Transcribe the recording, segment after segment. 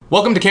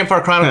Welcome to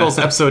Campfire Chronicles,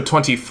 episode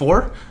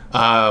 24.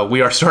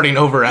 We are starting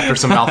over after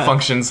some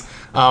malfunctions.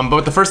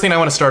 But the first thing I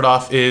want to start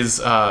off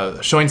is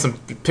showing some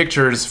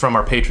pictures from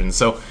our patrons.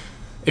 So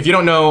if you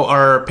don't know,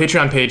 our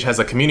Patreon page has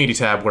a community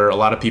tab where a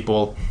lot of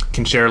people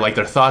can share like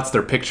their thoughts,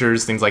 their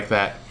pictures, things like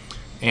that.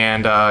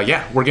 And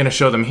yeah, we're going to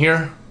show them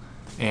here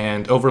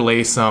and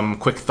overlay some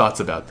quick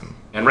thoughts about them.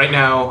 And right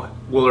now,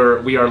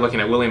 we are looking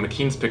at William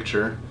McKean's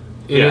picture.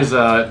 It is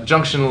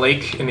Junction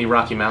Lake in the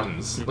Rocky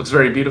Mountains. Looks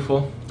very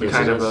beautiful. The Yes,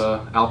 kind it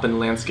of is. alpine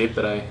landscape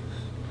that I...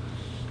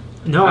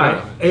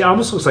 No, it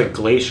almost looks like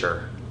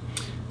glacier.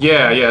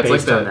 Yeah, it's like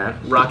Based on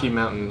that that. Rocky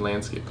Mountain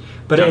landscape.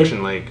 But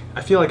Junction Lake.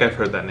 I feel like I've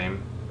heard that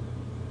name.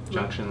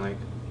 Junction Lake.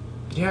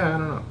 Yeah, I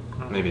don't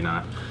know. Maybe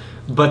not.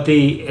 But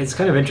it's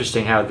kind of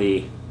interesting how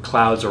the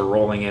clouds are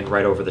rolling in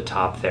right over the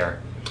top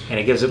there, and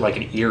it gives it like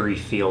an eerie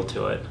feel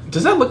to it.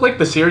 Does that look like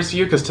the Sierras to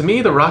you? Because to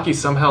me, the Rockies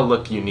somehow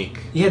look unique.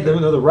 Yeah,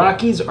 the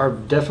Rockies are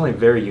definitely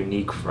very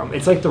unique.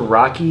 It's like the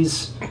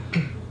Rockies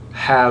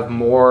have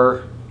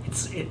more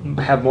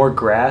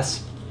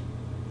grass,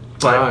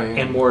 but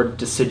and more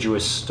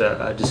deciduous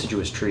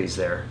trees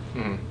there,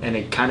 and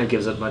it kind of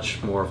gives it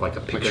much more of like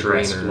a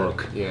picturesque greener,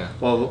 look. yeah.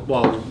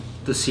 While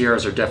the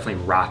Sierras are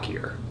definitely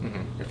rockier,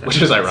 if that Which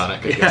makes is sense.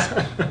 ironic, I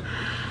guess.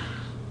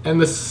 And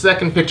the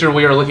second picture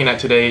we are looking at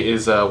today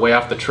is Way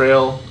Off the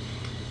Trail,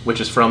 which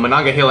is from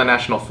Monongahela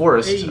National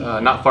Forest,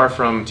 not far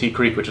from Tea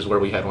Creek, which is where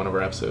we had one of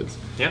our episodes.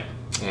 Yep.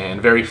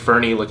 And very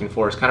ferny looking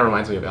forest. Kind of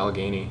reminds me of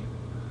Allegheny.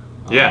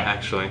 Yeah,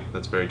 actually,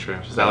 that's very true.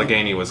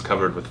 Allegheny was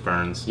covered with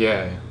ferns.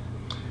 Yeah.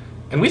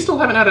 And we still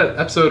haven't had an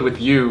episode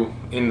with you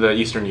in the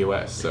eastern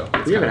U.S., so...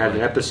 We haven't had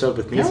an episode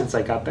with me since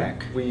I got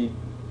back. We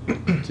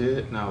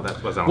did? No,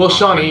 that wasn't Well, Algonquin.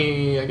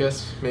 Shawnee, I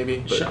guess,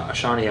 maybe. But...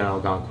 Shawnee and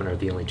Algonquin are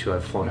the only two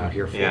I've flown out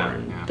here for, Yeah,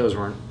 and yeah. those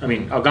weren't. I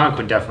mean,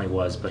 Algonquin definitely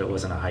was, but it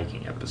wasn't a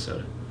hiking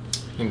episode.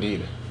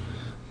 Indeed.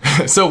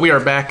 So we are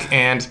back,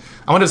 and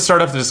I wanted to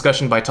start off the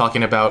discussion by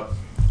talking about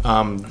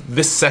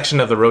this section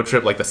of the road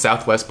trip, like the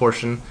southwest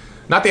portion.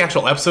 Not the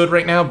actual episode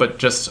right now, but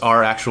just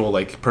our actual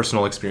like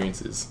personal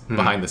experiences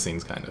behind the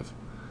scenes, kind of.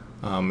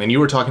 And you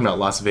were talking about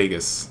Las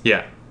Vegas.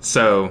 Yeah.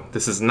 So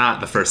this is not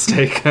the first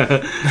take,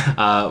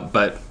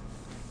 but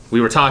we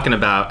were talking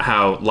about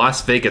how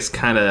Las Vegas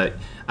kind of,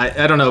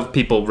 I don't know if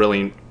people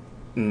really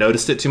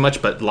noticed it too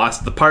much, but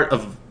the part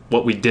of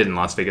what we did in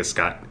Las Vegas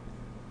got,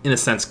 in a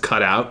sense,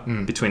 cut out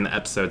between the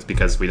episodes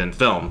because we didn't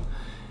film.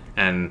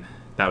 And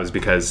that was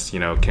because,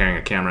 carrying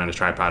a camera and a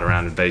tripod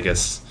around in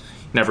Vegas,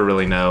 you never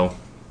really know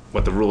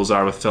what the rules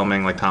are with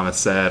filming, like Thomas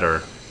said,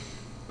 or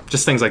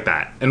just things like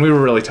that. And we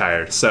were really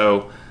tired.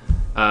 So,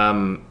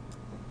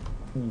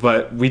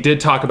 but we did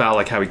talk about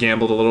like how we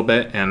gambled a little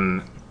bit,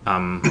 and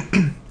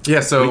Yeah,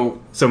 so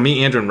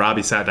me, Andrew, and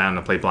Robbie sat down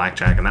to play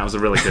blackjack, and that was a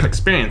really good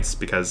experience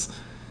because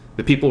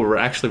the people were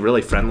actually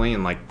really friendly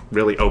and like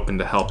really open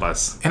to help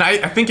us. and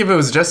I think if it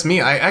was just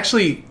me, I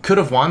actually could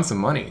have won some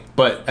money,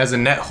 but as a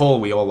net whole,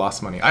 we all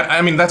lost money.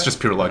 I mean, that's just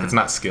pure luck. It's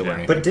not skill or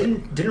anything. But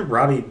didn't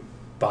Robbie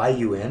buy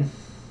you in?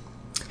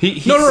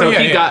 He No,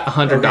 yeah. got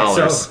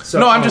 $100. So,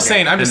 no, I'm just okay.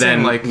 saying. I'm And just then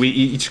saying, like, we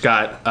each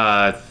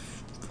got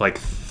like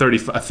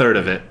a third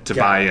of it to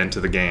buy into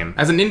the game.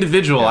 as an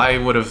individual, I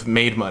would have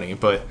made money,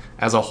 but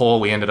as a whole,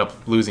 we ended up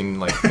losing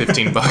like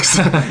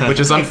 $15, which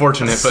is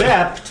unfortunate. But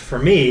Except for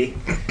me,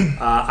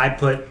 I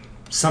put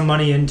some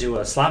money into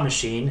a slot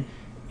machine,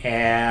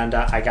 and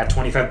I got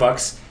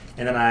 $25,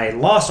 and then I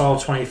lost all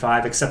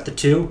 25 except the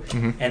 2,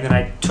 and then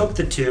I took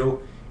the 2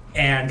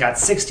 and got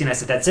 60, and I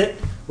said, "That's it,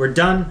 we're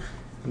done.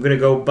 I'm gonna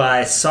go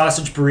buy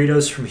sausage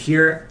burritos from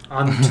here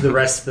on to the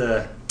rest of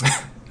the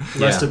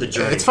of the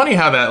journey." It's funny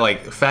how that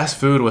like fast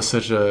food was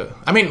such a.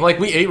 I mean, like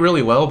we ate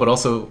really well, but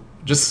also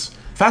just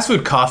fast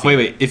food coffee.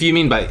 Wait. If you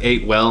mean by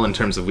ate well in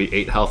terms of we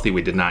ate healthy,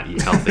 we did not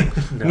eat healthy.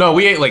 No,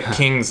 we ate like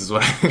kings, is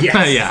what.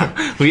 Yes.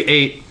 Yeah, we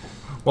ate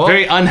Well,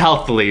 very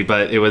unhealthily,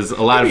 but it was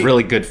a lot of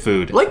really good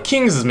food. like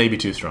kings is maybe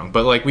too strong,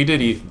 but like we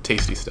did eat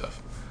tasty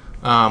stuff.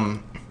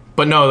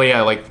 But no,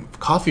 yeah, like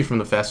coffee from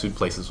the fast food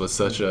places was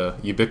such a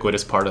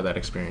ubiquitous part of that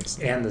experience.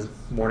 And the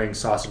morning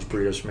sausage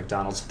burritos from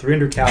McDonald's,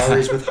 300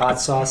 calories with hot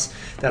sauce.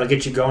 That'll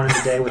get you going in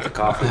the day with the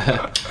coffee.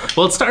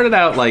 Well, it started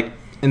out like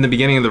in the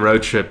beginning of the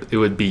road trip, it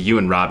would be you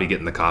and Robbie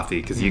getting the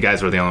coffee because you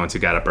guys were the only ones who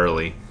got up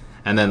early.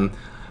 And then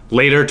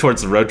later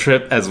towards the road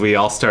trip, as we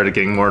all started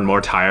getting more and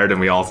more tired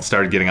and we all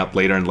started getting up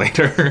later and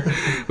later,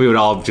 we would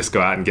all just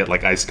go out and get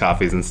like iced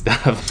coffees and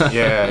stuff.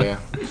 Yeah.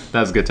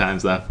 That was good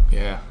times though.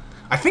 Yeah.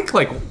 I think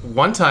like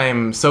one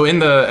time, so in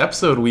the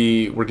episode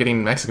we were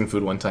getting Mexican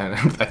food one time.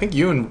 I think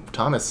you and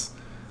Thomas,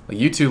 like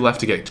you two left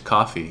to get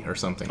coffee or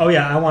something. Oh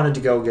yeah, I wanted to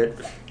go get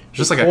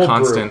Just like a cold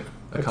constant,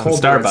 brew. a Cold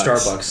constant brew at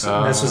Starbucks. Starbucks.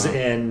 And this was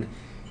in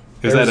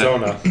Is that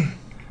Arizona.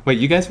 Wait,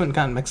 you guys went and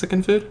gotten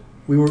Mexican food?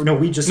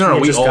 We just No,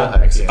 we just all got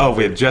had- Mexican. Oh,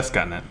 we had just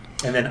gotten it.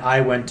 And then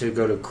I went to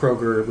go to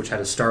Kroger, which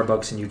had a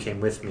Starbucks, and you came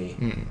with me.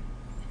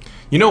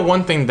 You know,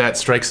 one thing that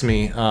strikes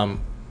me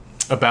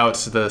about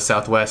the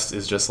Southwest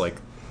is just like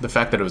the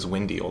fact that it was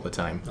windy all the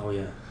time. Oh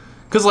yeah.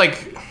 Because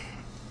like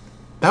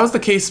that was the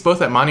case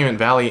both at Monument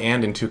Valley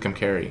and in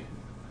Tucumcari.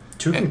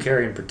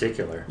 Tucumcari in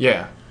particular.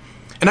 Yeah.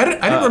 And I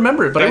didn't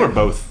remember it, but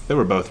they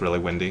were both really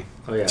windy.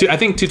 Oh, yeah. I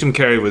think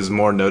Tutumcari was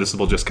more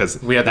noticeable just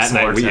because We had the that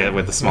smaller night we tent.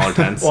 with the smaller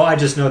tents. Well, I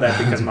just know that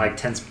because my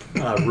tent's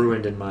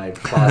ruined in my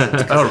closet.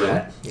 because Oh, of really?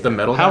 that. Yeah. The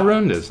metal? How hat?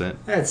 ruined is it?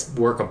 It's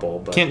workable,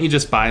 but Can't you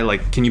just buy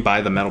can you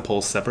buy the metal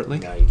poles separately?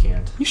 no, you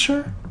can't. You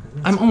sure?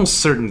 I'm almost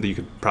certain that you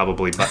could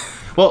probably buy.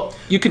 Well,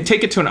 you could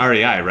take it to an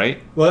REI, right?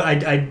 Well,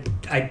 I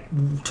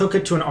took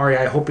it to an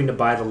REI hoping to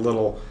buy the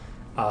little,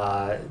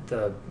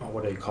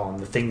 what do you call them?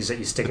 The things that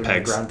you stick in the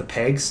pegs. ground, the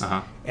pegs.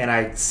 Uh-huh. And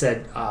I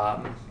said, I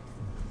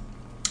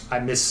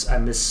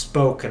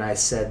misspoke, and I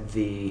said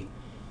the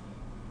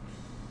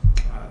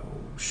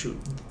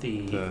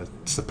The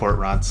support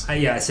rods.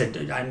 yeah, I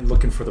said I'm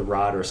looking for the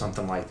rod or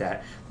something like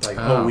that. Like,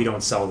 Oh. we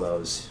don't sell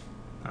those.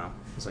 Oh.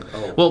 It's like,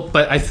 oh, Well,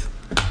 but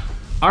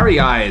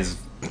REI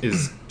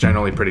is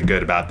generally pretty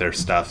good about their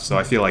stuff. So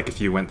I feel like if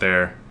you went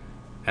there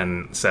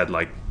and said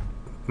like,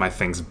 my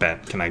thing's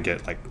bent, can I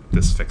get like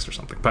this fixed or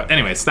something? But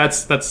anyways,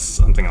 that's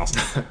something else.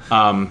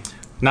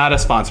 Not a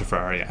sponsor for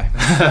REI,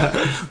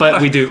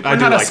 but we do. I We're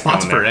do not like a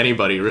sponsor going for there.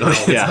 anybody, really.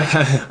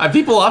 Yeah.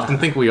 People often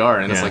think we are,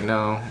 and it's Yeah. like,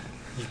 no.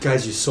 you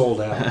guys, you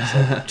sold out. It's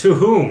like, to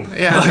whom?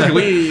 Yeah,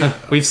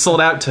 like We've sold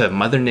out to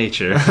Mother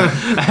Nature.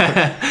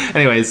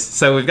 Anyways,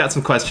 so we've got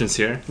some questions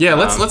here. Yeah,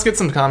 let's get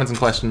some comments and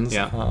questions.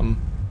 Yeah.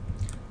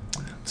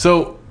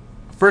 So,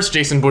 first,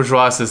 Jason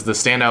Bourgeois says the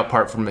standout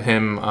part from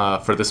him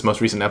for this most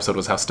recent episode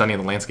was how stunning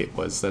the landscape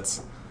was. That's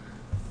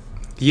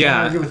Can't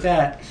argue Yeah, with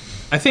that.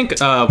 I think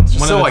so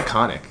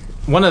iconic.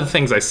 one of the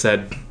things I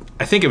said,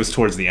 I think it was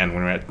towards the end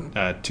when we were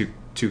at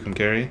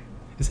Tucumcari.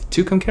 Is it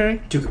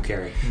Tucumcari?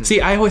 Tucumcari. See,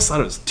 I always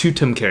thought it was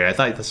Tutumcari. I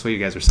thought that's what you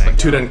guys were saying.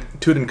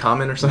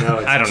 Tutankhamun or something? No,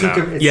 it's I don't know.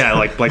 Tucum- Yeah,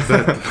 like the,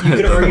 You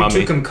could the argue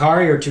mummy.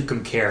 Tucumcari or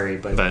Tucumcari,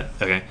 but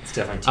Okay. it's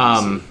definitely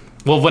TC.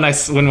 Well, when I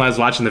was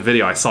watching the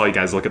video, I saw you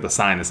guys look at the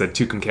sign. It said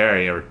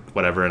Tucumcari or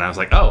whatever, and I was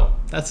like, oh,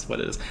 that's what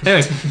it is.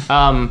 Anyways,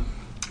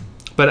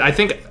 but I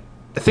think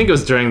it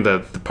was during the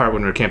part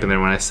when we were camping there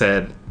when I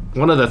said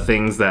one of the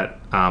things that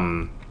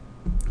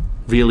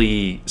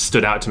really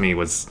stood out to me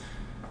was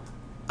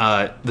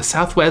the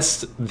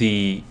Southwest,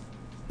 the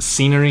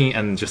scenery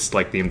and just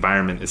like the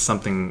environment is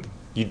something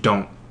you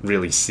don't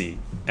really see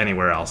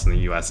anywhere else in the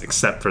U.S.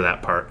 except for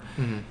that part.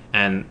 Mm-hmm.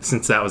 And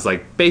since that was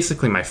like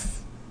basically my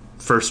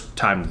first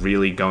time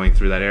really going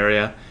through that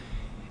area,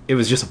 it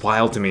was just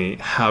wild to me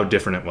how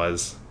different it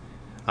was.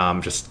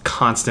 Just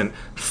constant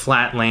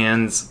flat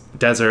lands,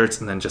 deserts,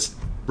 and then just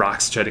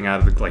rocks jutting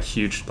out of the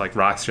huge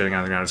rocks jutting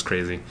out of the ground. It's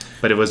crazy,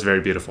 but it was very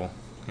beautiful.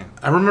 Yeah.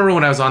 I remember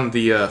when I was on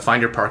the Find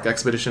Your Park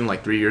expedition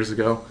 3 years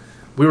ago.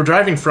 We were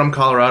driving from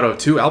Colorado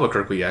to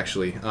Albuquerque,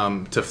 actually,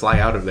 to fly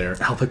out of there.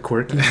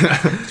 Albuquerque.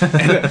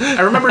 And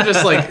I remember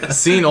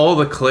just seeing all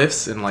the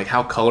cliffs and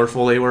how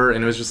colorful they were,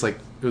 and it was just it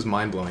was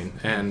mind blowing.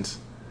 And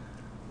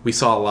we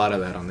saw a lot of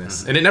that on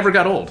this, and it never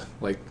got old.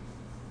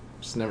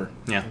 Just never.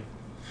 Yeah.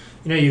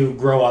 You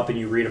grow up and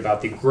you read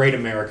about the Great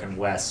American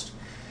West,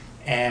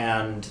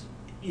 and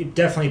it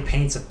definitely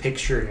paints a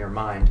picture in your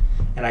mind.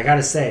 And I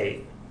gotta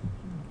say,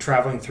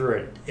 traveling through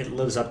it, it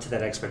lives up to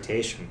that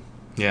expectation.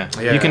 Yeah.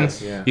 Yeah, You can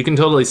yeah. you can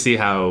totally see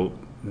how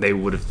they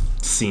would have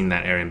seen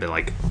that area and been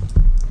like,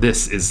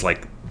 this is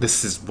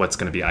what's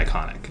going to be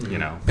iconic,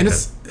 And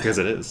it's- because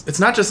it is. It's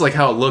not just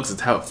how it looks;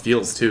 it's how it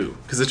feels too,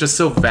 because it's just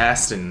so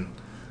vast and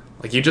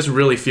you just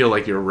really feel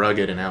like you're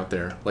rugged and out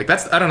there. I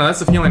don't know. That's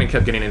the feeling I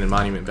kept getting in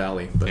Monument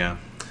Valley. But. Yeah.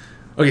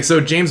 Okay,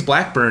 so James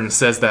Blackburn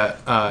says that,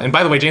 and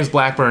by the way, James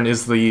Blackburn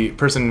is the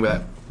person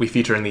that we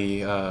feature in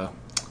the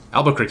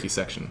Albuquerque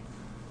section.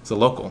 It's a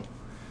local.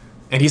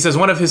 And he says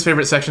one of his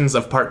favorite sections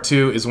of part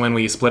 2 is when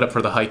we split up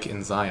for the hike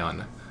in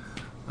Zion.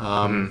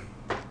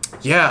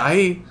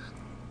 Yeah,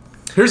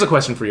 here's a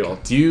question for you all.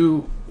 Do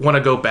you want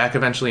to go back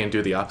eventually and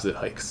do the opposite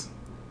hikes?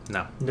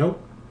 No.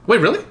 Nope. Wait,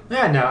 really?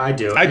 Yeah, no, I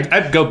do.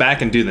 I'd go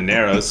back and do the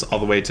Narrows all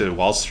the way to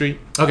Wall Street.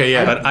 Okay,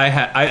 yeah. But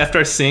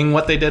after seeing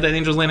what they did at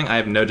Angel's Landing, I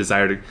have no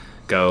desire to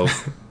go,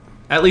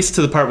 at least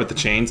to the part with the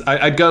chains.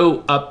 I'd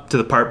go up to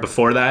the part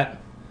before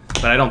that,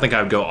 but I don't think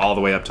I would go all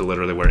the way up to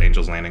literally where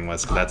Angel's Landing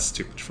was, because that's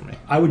too much for me.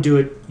 I would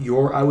do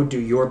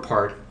your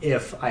part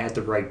if I had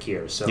the right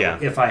gear. So Yeah.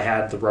 if I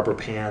had the rubber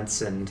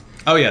pants and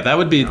Oh yeah, that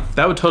would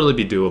totally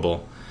be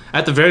doable.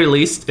 At the very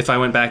least, if I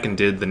went back and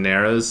did the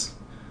Narrows,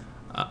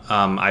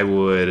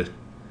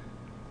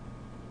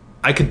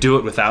 I could do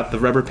it without the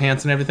rubber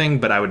pants and everything,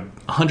 but I would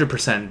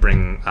 100%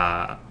 bring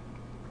a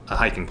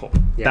hiking pole.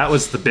 Yeah. That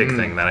was the big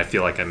thing that I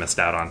feel like I missed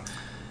out on.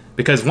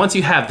 Because once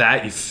you have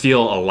that, you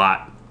feel a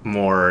lot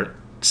more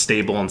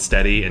stable and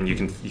steady, and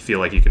you feel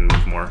like you can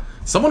move more.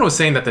 Someone was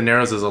saying that the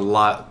Narrows is a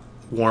lot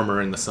warmer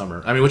in the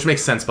summer. I mean, which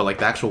makes sense, but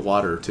the actual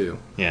water too.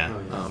 Yeah.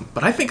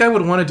 But I think I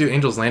would want to do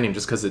Angel's Landing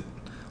just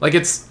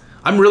because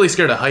I'm really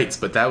scared of heights,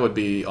 but that would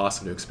be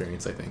awesome to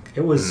experience, I think.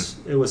 it was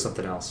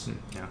something else.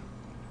 Yeah.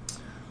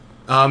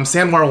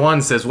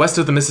 Sanwar1 says, west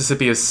of the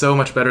Mississippi is so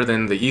much better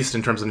than the east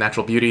in terms of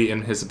natural beauty,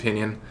 in his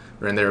opinion,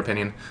 or in their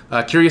opinion.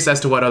 Curious as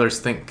to what others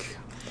think.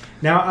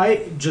 Now,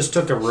 I just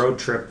took a road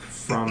trip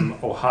from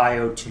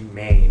Ohio to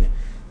Maine,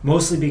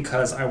 mostly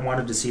because I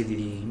wanted to see the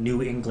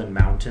New England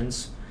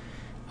mountains.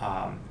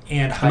 And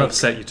I'm hiked.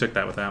 upset you took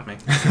that without me.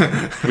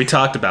 We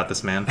talked about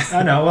this, man.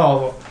 I know.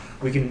 Well,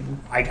 we can.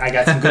 I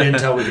got some good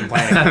intel. We can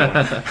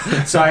plan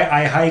it. So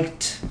I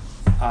hiked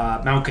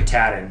Mount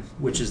Katahdin,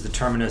 which is the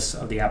terminus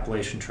of the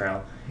Appalachian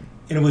Trail,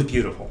 and it was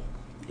beautiful.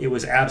 It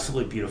was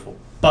absolutely beautiful.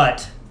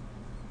 But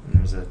and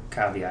there's a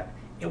caveat.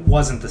 It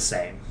wasn't the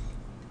same.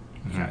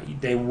 You know,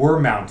 they were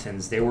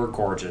mountains. They were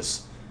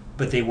gorgeous,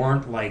 but they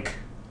weren't like.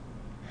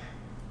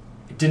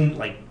 It didn't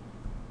like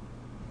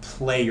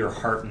play your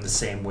heart in the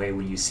same way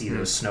when you see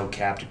those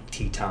snow-capped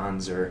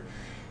Tetons or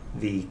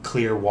the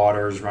clear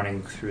waters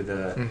running through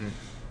the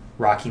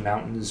Rocky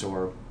Mountains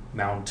or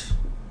Mount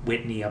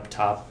Whitney up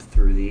top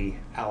through the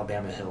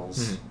Alabama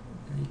hills.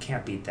 You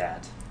can't beat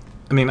that.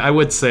 I mean, I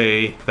would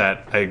say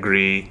that I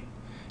agree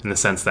in the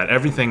sense that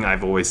everything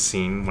I've always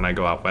seen when I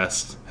go out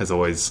west has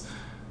always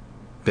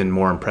been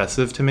more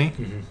impressive to me.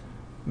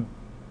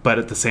 But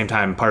at the same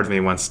time, part of me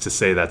wants to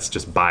say that's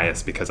just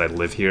bias because I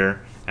live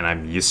here and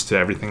I'm used to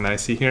everything that I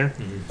see here.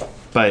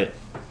 But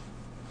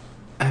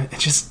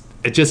that's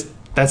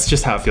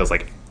just how it feels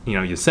like. You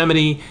know,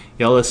 Yosemite,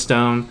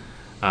 Yellowstone,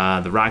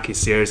 the Rocky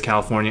Sierras,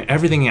 California,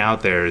 everything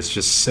out there is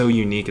just so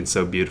unique and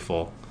so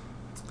beautiful.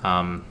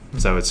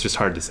 So it's just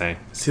hard to say.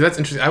 See, that's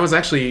interesting. I was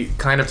actually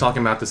kind of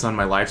talking about this on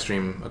my live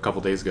stream a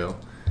couple days ago,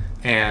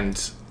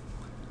 and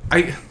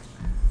I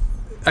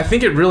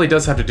think it really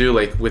does have to do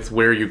like with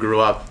where you grew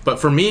up. But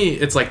for me,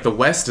 it's like the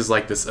West is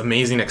like this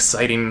amazing,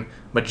 exciting,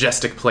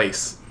 majestic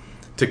place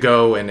to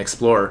go and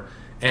explore,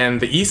 and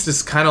the East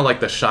is kind of like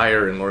the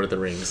Shire in Lord of the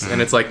Rings,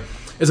 and it's like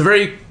it's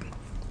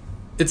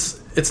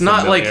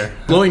not Familiar.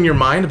 like blowing your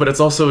mind, but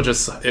it's also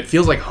just it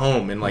feels like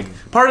home, and like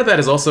part of that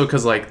is also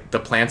because like the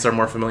plants are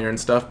more familiar and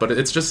stuff, but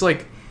it's just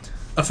like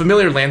a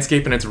familiar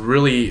landscape, and it's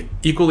really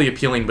equally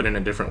appealing, but in a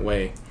different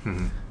way.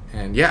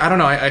 And yeah, I don't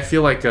know. I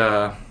feel like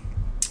I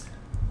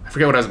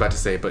forget what I was about to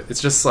say, but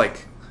it's just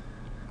like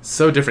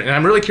so different. And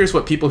I'm really curious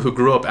what people who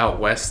grew up out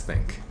west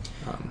think.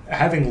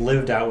 Having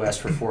lived out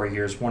west for 4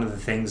 years, one of the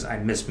things I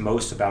missed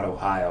most about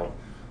Ohio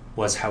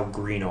was how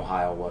green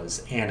Ohio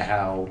was and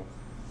how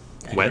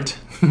Wet.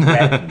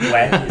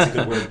 wet is a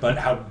good word, but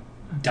how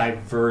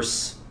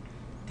diverse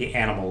the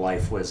animal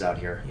life was out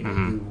here. You know,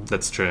 you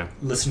That's true.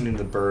 listening to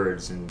the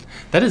birds and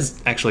That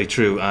is actually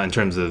true in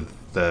terms of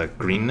the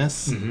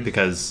greenness,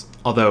 because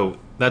although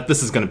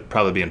this is going to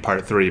probably be in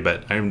part 3,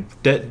 but I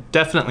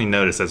definitely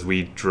noticed as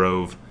we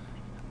drove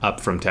up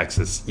from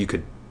Texas, you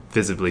could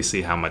visibly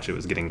see how much it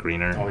was getting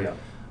greener. oh yeah,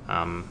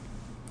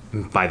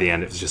 By the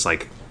end, it was just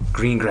like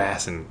green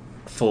grass and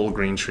full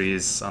green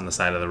trees on the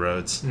side of the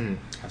roads.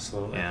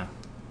 absolutely. Yeah.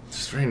 It's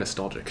just very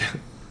nostalgic.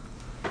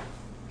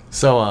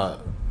 So,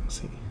 Let's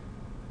see.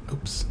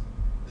 oops.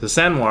 So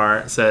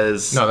Sanwar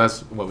says No,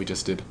 that's what we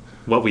just did.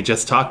 what we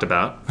just talked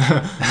about.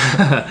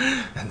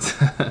 And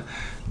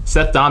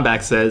Seth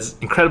Domback says,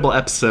 incredible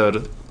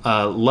episode.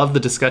 Love the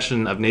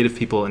discussion of Native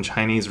people and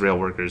Chinese rail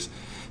workers.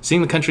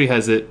 Seeing the country,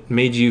 has it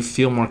made you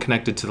feel more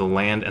connected to the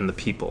land and the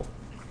people?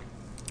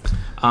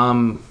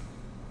 Man,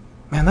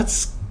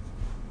 that's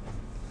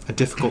a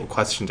difficult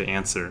question to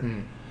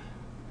answer.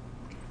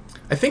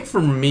 I think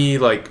for me,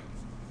 like,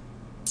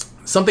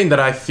 something that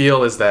I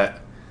feel is that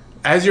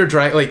as you're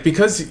driving, like,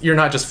 because you're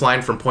not just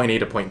flying from point A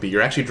to point B,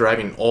 you're actually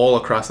driving all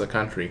across the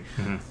country.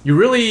 You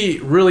really,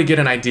 really get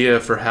an idea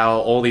for how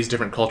all these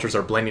different cultures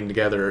are blending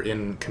together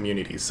in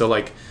communities. So,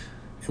 like,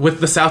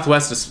 with the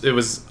Southwest, it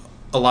was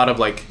a lot of,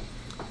 like,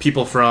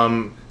 people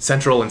from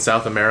Central and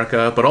South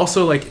America, but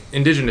also, like,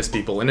 indigenous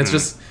people. And it's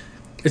just,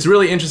 it's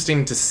really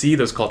interesting to see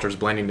those cultures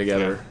blending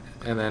together.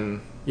 And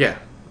then, yeah.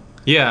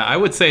 Yeah, I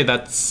would say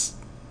that's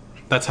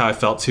how I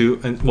felt too.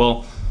 And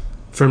well,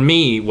 for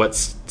me, what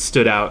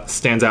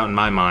stands out in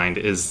my mind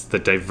is the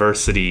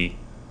diversity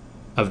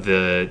of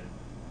the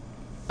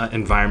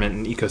environment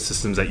and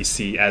ecosystems that you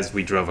see as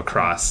we drove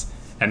across.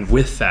 And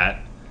with that,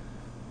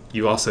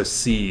 you also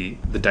see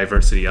the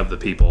diversity of the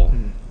people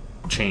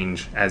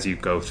change as you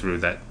go through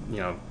that,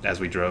 as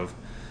we drove.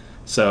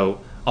 So,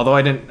 although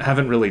I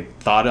haven't really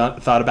thought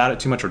about it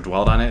too much or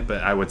dwelled on it,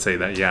 but I would say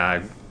that,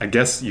 yeah, I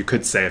guess you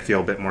could say I feel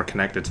a bit more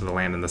connected to the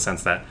land in the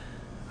sense that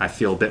I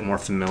feel a bit more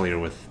familiar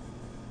with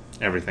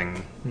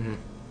everything.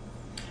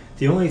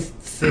 The only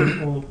thing,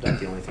 well, not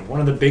the only thing, one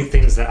of the big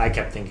things that I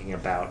kept thinking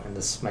about, and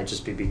this might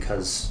just be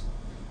because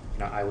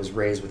I was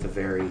raised with a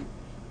very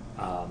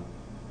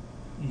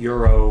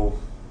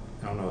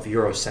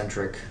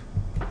Eurocentric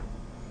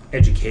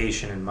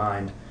education in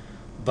mind,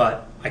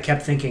 but I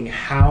kept thinking,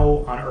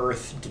 how on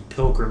earth did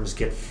pilgrims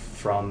get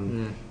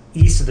from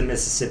east of the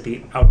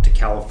Mississippi out to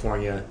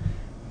California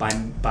by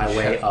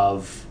way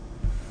of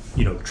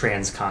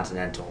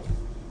transcontinental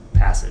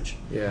passage?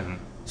 Yeah.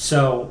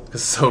 So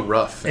It's so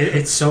rough.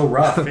 it's so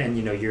rough, and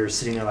you're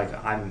sitting there like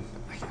I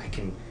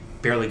can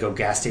barely go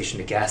gas station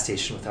to gas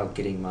station without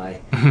getting my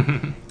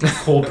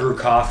cold brew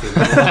coffee,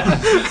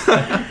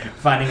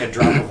 finding a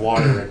drop of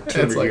water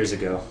 200 like- year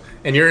ago,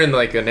 And you're in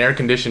like an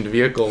air-conditioned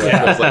vehicle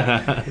that goes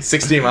like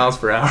 60 miles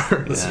per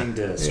hour. listening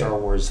to Star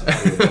Wars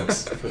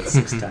audiobooks for the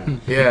 6th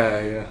time.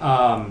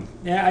 Yeah.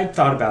 Yeah, I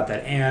thought about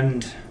that,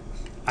 and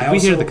Did we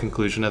hear the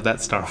conclusion of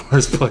that Star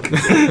Wars book?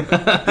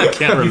 I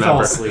can't remember. You fell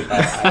asleep.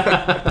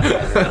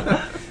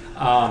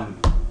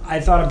 I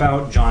thought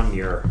about John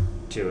Muir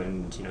too,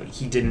 and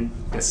he didn't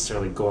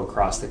necessarily go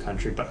across the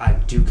country, but I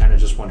do kind of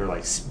just wonder,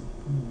 like,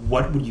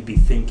 what would you be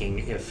thinking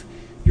if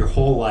your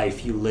whole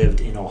life you lived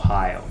in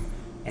Ohio,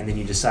 and then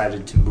you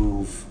decided to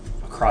move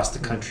across the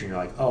country, and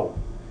you're like, oh,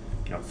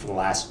 for the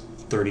last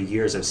 30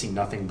 years I've seen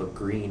nothing but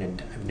green,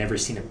 and I've never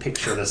seen a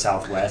picture of the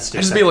Southwest.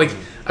 I feel like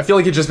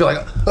you'd just be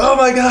like, oh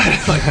my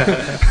god,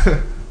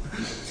 like,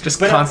 just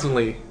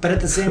constantly. But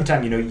at the same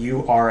time,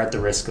 you are at the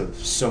risk of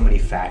so many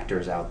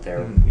factors out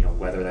there.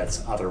 Whether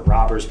that's other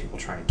robbers, people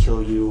trying to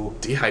kill you,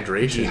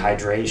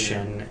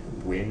 dehydration,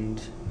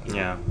 wind,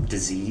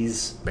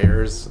 disease,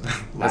 bears,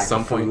 lack at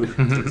some of point.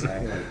 food.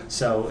 Exactly.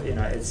 So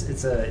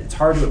it's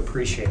hard to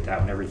appreciate that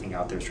when everything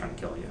out there is trying to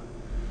kill you.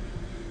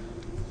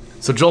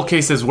 So Joel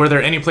K says, were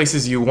there any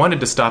places you wanted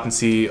to stop and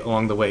see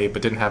along the way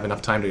but didn't have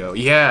enough time to go?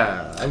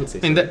 Yeah, I would say.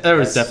 I mean, there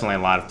was definitely a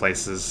lot of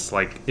places.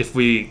 Like, if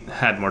we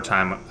had more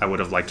time, I would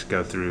have liked to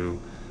go through,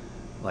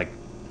 like,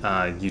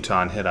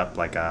 Utah and hit up,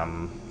 like,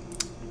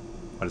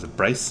 what is it,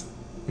 Bryce?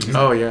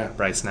 Oh yeah,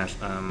 Bryce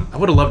National. I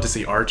would have loved to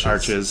see Arches.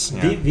 Arches.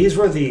 Yeah. These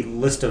were the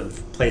list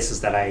of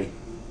places that I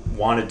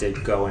wanted to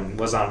go and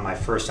was on my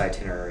first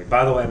itinerary.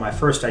 By the way, my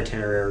first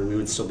itinerary, we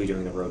would still be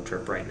doing the road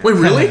trip right now. Wait,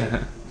 really?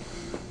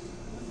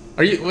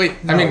 Are you?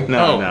 Wait, No. I mean,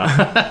 No.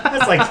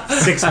 That's like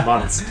 6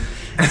 months.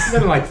 It's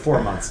been like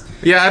 4 months.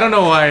 Yeah, I don't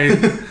know why.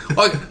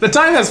 Like, the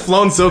time has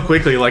flown so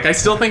quickly. Like, I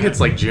still think it's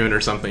like June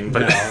or something,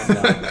 but No.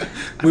 I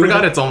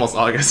forgot it's almost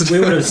August. We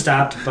would have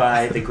stopped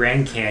by the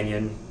Grand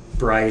Canyon,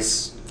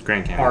 Bryce,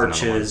 Grand Canyon's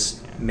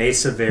Arches,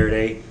 Mesa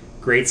Verde,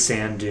 Great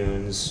Sand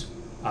Dunes.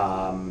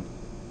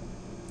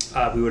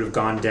 We would have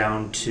gone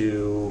down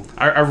to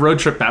Our road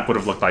trip map would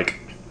have looked like.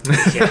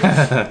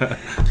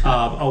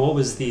 what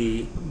was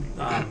the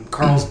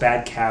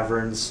Carlsbad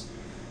Caverns,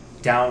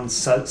 down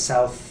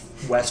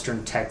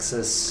southwestern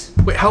Texas.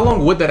 Wait, how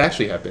long would that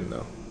actually have been,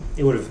 though?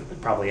 It would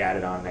have probably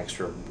added on an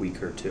extra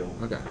week or two.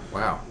 Okay,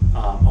 wow.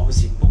 What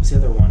was the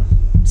other one?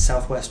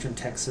 Southwestern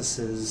Texas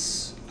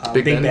is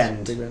Big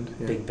Bend. Big Bend,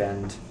 yeah. Big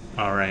Bend.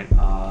 All right.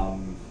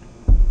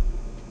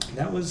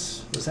 That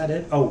was that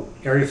it? Oh,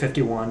 Area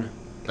 51.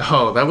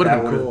 Oh, that would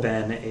have been cool.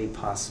 That would have been a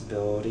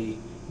possibility.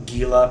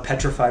 Gila,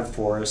 Petrified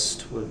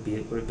Forest would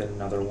have been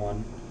another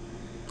one.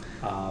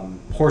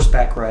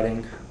 Horseback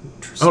riding.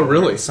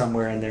 Really?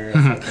 Somewhere in there.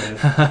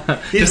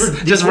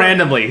 Just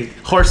randomly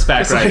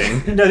horseback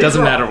riding. No,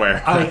 doesn't matter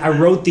where. I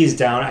wrote these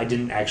down. I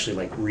didn't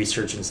actually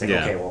research and say,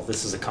 okay, well,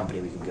 this is a company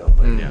we can go.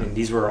 But I mean,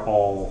 these were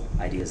all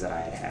ideas that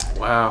I had.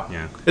 Wow.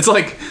 Yeah. It's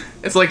like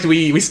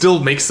we still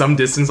make some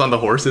distance on the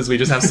horses. We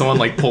just have someone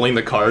like pulling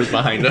the cars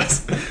behind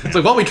us. It's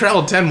like, well, we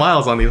traveled 10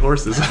 miles on these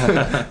horses.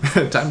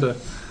 Time to.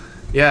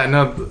 Yeah,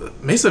 no,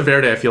 Mesa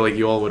Verde, I feel like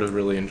you all would have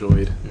really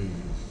enjoyed.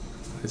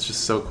 It's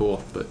just so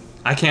cool, but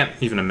I can't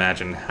even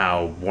imagine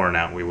how worn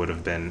out we would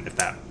have been if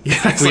that.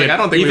 Yeah, it's like, I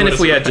don't think even we if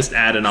we had just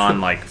added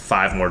on like 4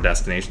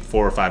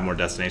 or 5 more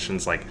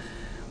destinations, like,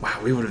 wow,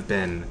 we would have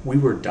been. We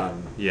were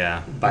done.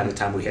 Yeah. By the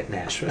time we hit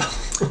Nashville.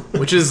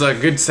 Which is a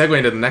good segue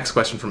into the next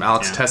question from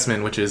Alex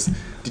Tessman, which is,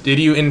 did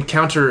you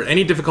encounter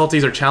any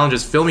difficulties or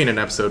challenges filming an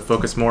episode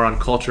focused more on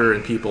culture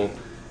and people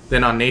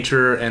than on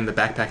nature and the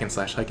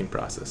backpacking/hiking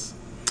process?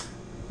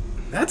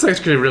 That's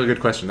actually a really good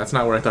question. That's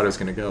not where I thought it was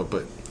going to go,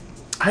 but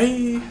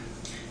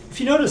If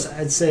you notice,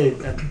 I'd say,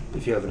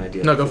 if you have an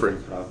idea. No, go for it.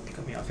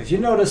 Cut me off. If you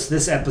notice,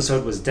 this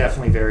episode was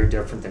definitely very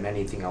different than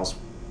anything else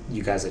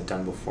you guys had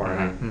done before.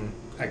 And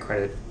I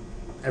credit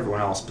everyone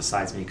else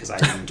besides me because I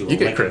didn't do a You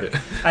get lick credit.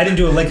 I didn't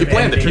do a lick You of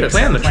planned the editing. trip.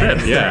 Plan the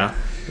trip, yeah.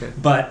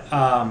 But,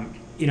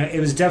 it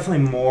was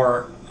definitely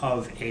more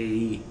of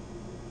an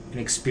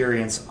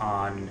experience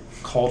on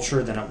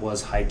culture than it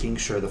was hiking.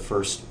 Sure, the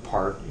first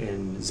part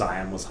in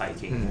Zion was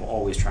hiking. We'll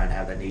always try and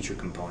have that nature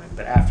component.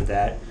 But after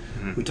that,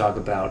 we talk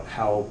about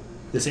how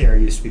this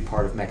area used to be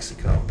part of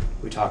Mexico.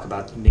 We talk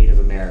about the Native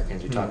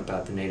Americans. We talk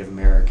about the Native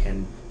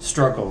American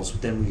struggles.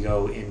 Then we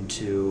go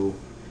into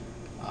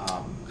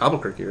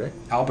Albuquerque, right?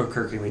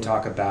 Albuquerque. And we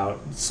talk about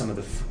some of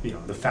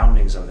the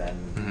foundings of that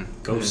and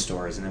ghost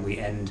stories. And then we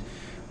end.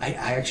 I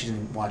actually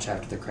didn't watch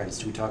after the credits.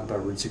 Did we talk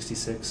about Route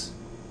 66?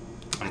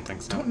 I don't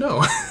think so. Don't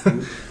know.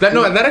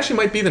 that actually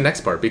might be the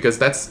next part because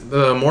that's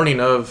the morning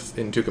of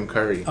in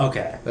Tucumcari.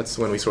 Okay. That's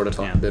when we sort of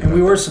talked a bit And about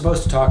we were that.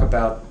 supposed to talk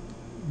about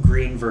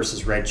green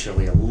versus red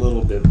chili a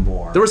little bit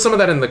more. There was some of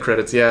that in the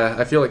credits, yeah.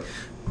 I feel like...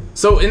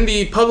 So in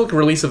the public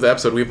release of the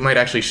episode, we might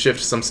actually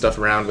shift some stuff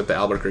around with the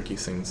Albuquerque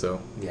thing,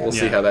 so we'll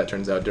see how that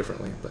turns out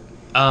differently. But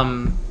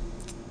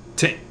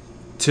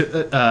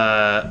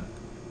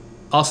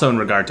also in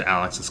regard to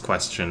Alex's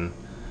question,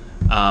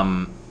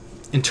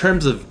 in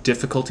terms of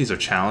difficulties or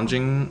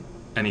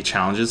any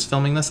challenges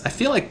filming this, I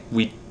feel like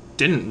we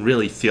didn't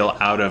really feel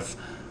out of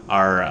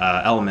our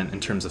element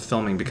in terms of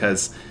filming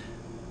because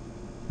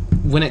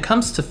when it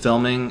comes to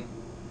filming,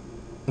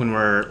 when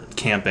we're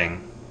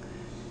camping,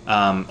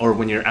 or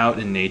when you're out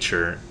in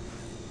nature,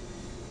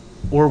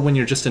 or when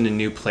you're just in a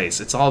new place,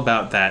 it's all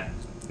about that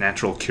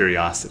natural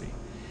curiosity.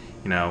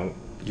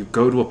 you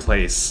go to a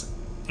place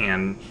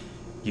and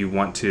you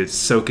want to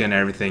soak in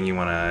everything, you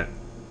want to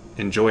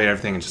enjoy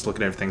everything and just look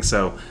at everything.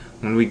 So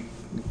when we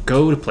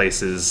go to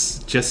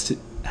places, just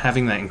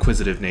having that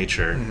inquisitive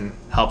nature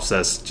helps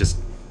us just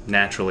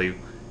naturally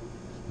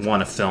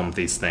want to film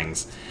these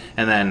things.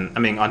 And then, I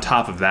mean, on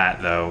top of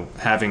that, though,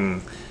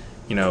 having,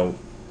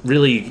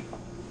 really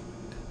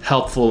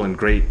helpful and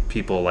great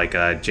people like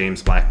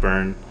James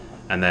Blackburn,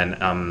 and then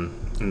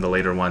in the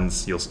later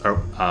ones you'll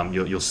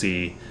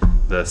see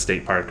the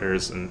State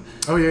Parkers and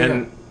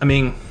yeah. I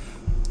mean,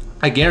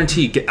 I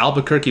guarantee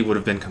Albuquerque would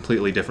have been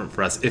completely different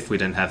for us if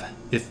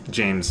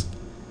James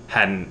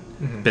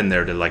hadn't been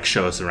there to like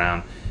show us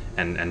around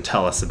and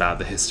tell us about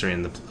the history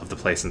of the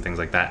place and things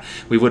like that.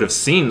 We would have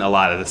seen a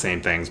lot of the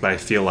same things, but I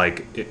feel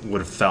like it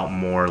would have felt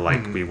more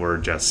like we were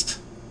just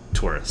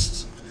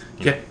tourists.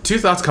 Yeah, two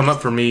thoughts come up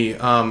for me.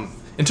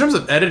 In terms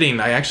of editing,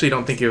 I actually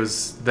don't think it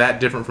was that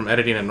different from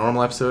editing a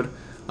normal episode.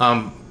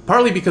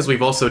 Partly because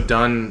we've also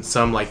done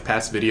some like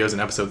past videos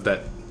and episodes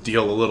that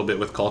deal a little bit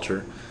with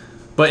culture.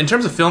 But in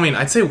terms of filming,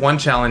 I'd say one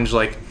challenge,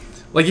 like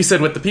you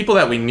said, with the people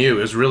that we knew,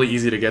 it was really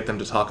easy to get them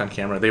to talk on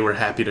camera. They were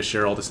happy to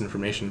share all this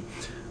information.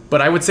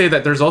 But I would say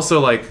that there's also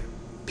like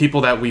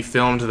people that we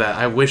filmed that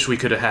I wish we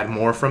could have had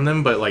more from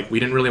them, but like we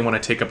didn't really want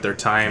to take up their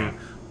time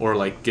or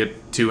like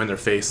get too in their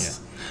face.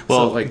 Yeah.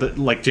 Well, so,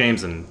 like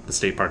James and the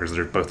State Parkers,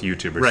 they're both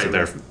YouTubers, right,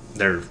 so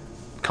they're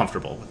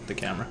comfortable with the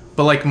camera.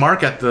 But like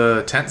Mark at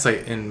the tent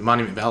site in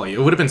Monument Valley, it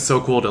would have been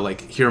so cool to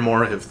like hear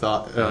more of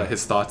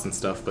his thoughts and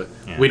stuff. But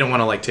we don't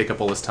want to like take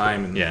up all his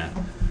time. And,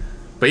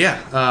 But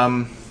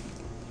yeah.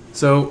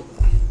 So.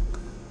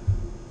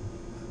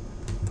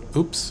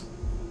 Oops.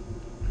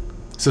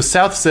 So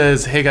South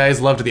says, "Hey guys,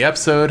 loved the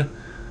episode."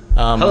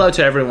 Hello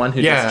to everyone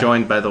who just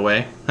joined, by the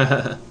way.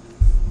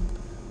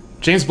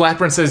 James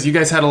Blackburn says, "You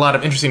guys had a lot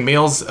of interesting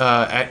meals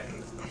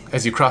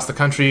as you crossed the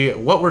country.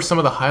 What were some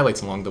of the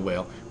highlights along the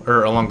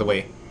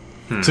way?"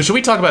 So should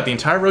we talk about the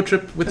entire road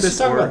trip with Let's this?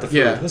 Just talk about the food.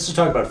 Yeah. Let's just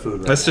talk about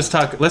food. Let's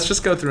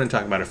just go through and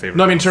talk about our favorite.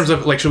 No, I mean in terms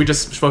of like, should we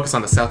just focus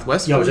on the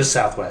Southwest? Yo, just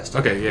Southwest.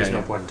 Okay, yeah. There's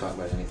no point in talking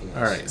about anything else.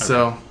 All right,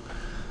 so.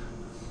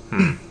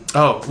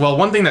 Oh well,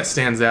 one thing that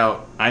stands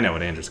out. I know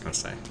what Andrew's gonna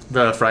say.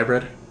 The fry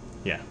bread.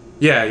 Yeah.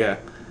 Yeah.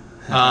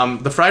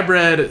 The fry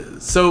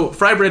bread. So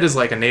fry bread is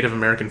like a Native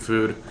American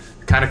food.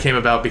 Kind of came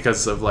about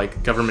because of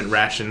like government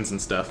rations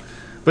and stuff.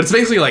 But it's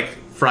basically like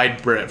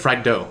fried bread,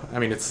 fried dough. I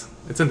mean, it's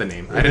in the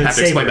name. I didn't have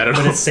to explain that at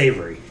all. But it's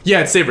savory. Yeah,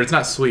 it's savory. It's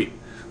not sweet.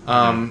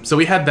 So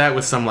we had that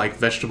with some like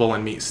vegetable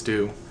and meat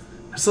stew.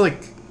 It's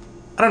like,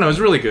 I don't know. It was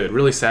really good,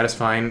 really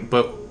satisfying.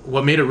 But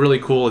what made it really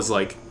cool is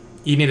like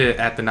eating it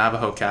at the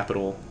Navajo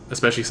capital,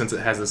 especially since it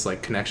has this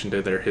like connection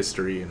to their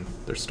history and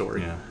their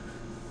story. Yeah.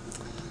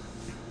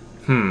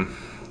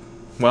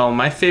 Well,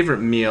 my favorite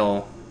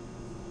meal,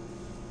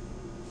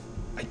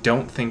 I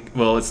don't think...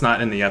 Well, it's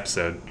not in the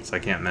episode, so I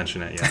can't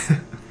mention it yet.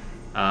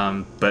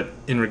 But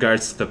in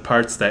regards to the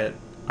parts that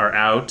are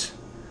out,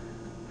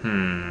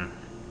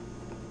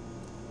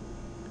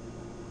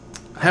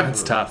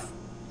 it's tough.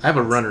 I have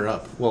a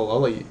runner-up. Well, I'll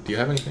let you... Do you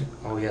have anything?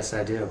 Oh, yes,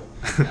 I do.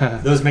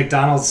 Those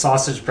McDonald's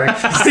sausage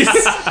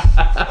breakfasts.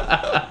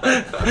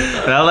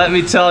 Now let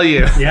me tell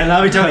you. Yeah, now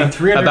let me tell you.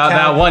 300 about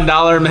that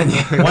 $1 menu.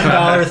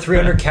 $1,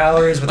 300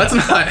 calories with let's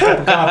not, cup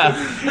of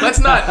coffee. Let's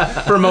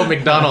not promote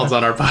McDonald's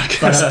on our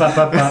podcast.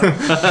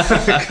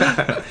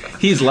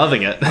 He's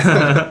loving it.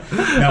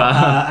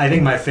 I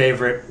think my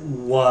favorite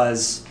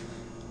was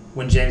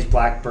when James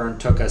Blackburn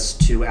took us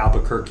to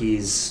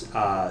Albuquerque's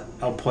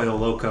El Pollo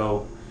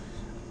Loco,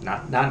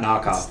 not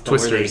knockoff, but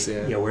Twisters,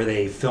 where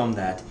they filmed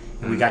that,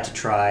 and we got to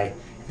try.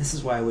 And this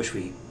is why I wish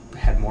we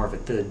had more of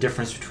it. The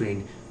difference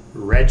between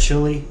red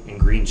chili and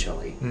green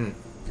chili, and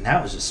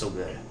that was just so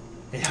good.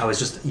 How it's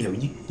just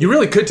you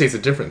really could taste the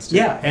difference. Too.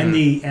 Yeah,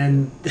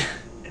 and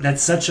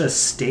that's such a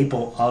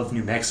staple of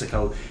New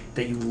Mexico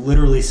that you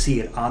literally see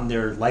it on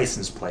their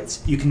license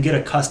plates. You can get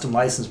a custom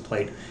license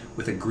plate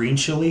with a green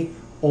chili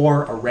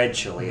or a red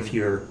chili if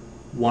you're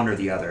one or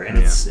the other, and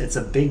it's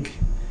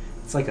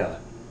like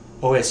a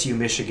OSU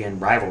Michigan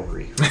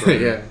rivalry.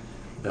 For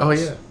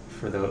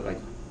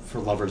for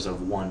lovers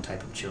of one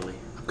type of chili.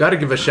 I've got to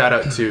give a shout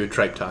out to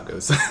Tripe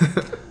Tacos.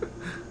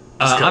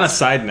 On a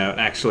side note,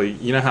 actually,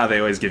 you know how they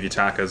always give you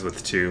tacos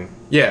with two?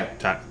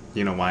 Yeah.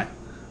 You know why?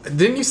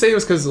 Didn't you say it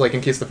was because, like,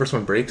 in case the first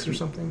one breaks or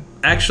something?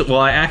 I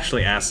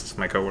actually asked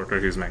my coworker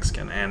who's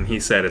Mexican, and he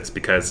said it's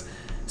because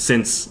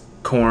since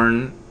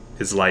corn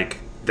is like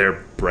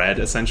their bread,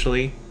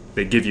 essentially,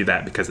 they give you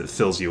that because it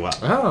fills you up.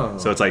 Oh.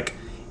 So it's like,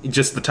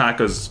 just the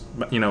tacos,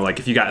 like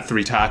if you got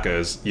 3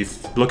 tacos, you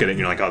look at it and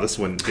you're like, oh, this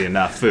wouldn't be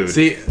enough food.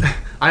 See,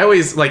 I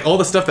always like all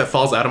the stuff that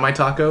falls out of my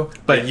taco,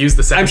 but use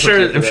the second.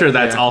 I'm sure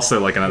that's also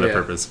like another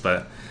purpose.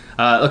 But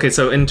okay,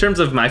 so in terms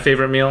of my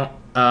favorite meal,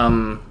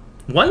 one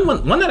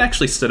that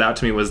actually stood out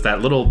to me was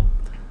that little.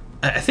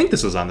 I think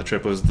this was on the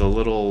trip. Was the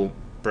little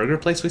burger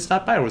place we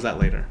stopped by, or was that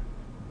later?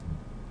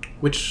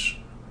 Which?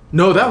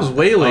 No, that was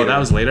way later. Oh, that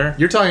was later.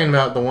 You're talking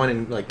about the one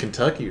in like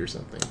Kentucky or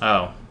something.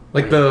 Oh.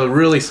 Like the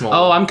really small.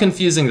 Oh, I'm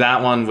confusing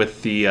that one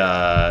with the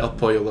El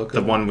Pollo Loco.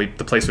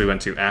 the place we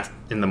went to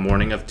in the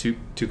morning of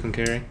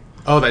Tucumcari.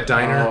 Oh, that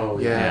diner. Oh,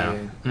 yeah.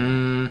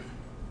 Man,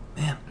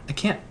 I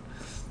can't.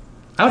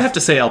 I would have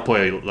to say El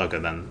Pollo Loco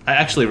then. I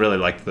actually really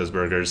liked those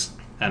burgers.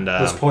 And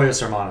Los Pollos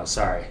Hermanos,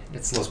 sorry.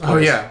 It's Los Pollos. Oh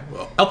yeah,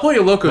 well, El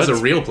Pollo Loco is a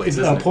What's- real place, It's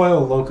isn't El it? Pollo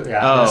Loco. Yeah,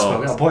 Oh. I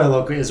misspoke. El Pollo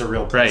Loco is a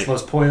real place. Right.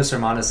 Los Pollos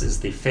Hermanos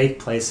is the fake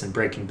place in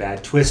Breaking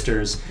Bad.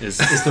 Twisters Is-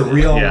 is the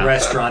real Yeah.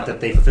 restaurant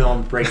that they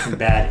filmed Breaking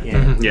Bad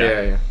in.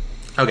 Yeah.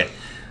 Okay.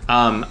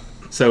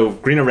 So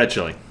green or red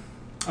chili?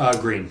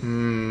 Green.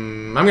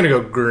 I'm gonna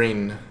go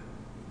green.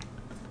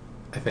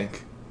 I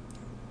think,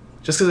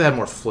 just because it had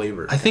more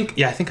flavor. I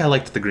think I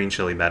liked the green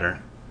chili better.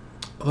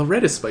 Well, the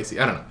red is spicy.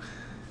 I don't know.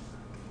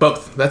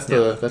 Both. That's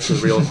the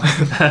real.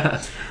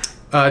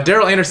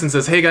 Daryl Anderson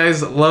says, "Hey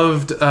guys,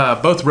 loved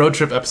both road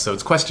trip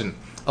episodes. Question: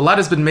 A lot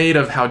has been made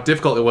of how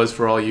difficult it was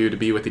for all you to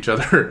be with each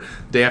other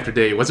day after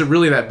day. Was it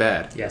really that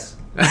bad?" Yes.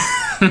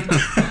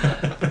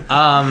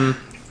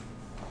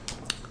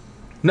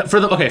 No, for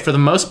the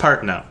most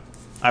part, no.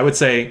 I would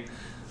say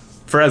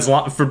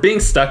for being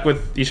stuck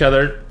with each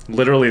other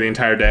literally the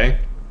entire day,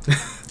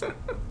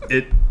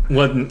 it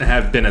wouldn't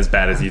have been as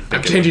bad as you think.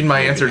 I'm changing my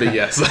answer to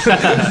yes.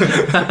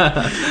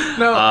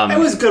 No. It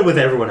was good with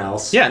everyone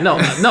else. Yeah, no.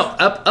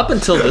 Up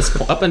until this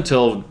point, up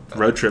until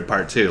road trip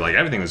part 2, like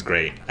everything was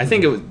great. I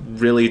think it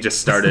really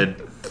just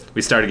started.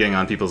 We started getting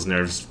on people's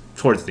nerves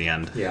towards the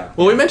end. Yeah.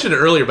 Well, we mentioned it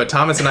earlier, but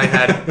Thomas and I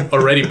had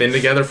already been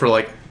together for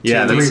like 2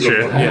 Yeah, that's weeks.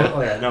 true. Yeah.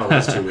 Oh, yeah. No, it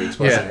was 2 weeks,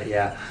 wasn't it?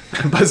 Yeah.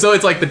 But so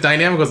it's like the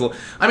dynamic was.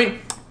 I mean,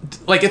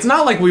 like it's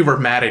not like we were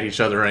mad at each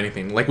other or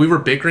anything. Like we were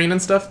bickering and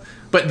stuff,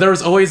 but there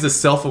was always this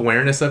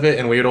self-awareness of it,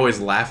 and we would always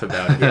laugh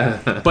about it.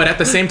 Yeah. But at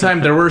the same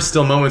time, there were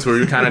still moments where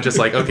we were kind of just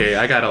like, okay,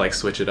 I gotta like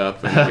switch it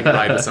up and we can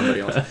ride with somebody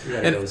else. You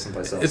gotta And go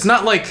someplace else. it's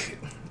not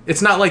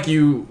like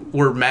you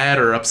were mad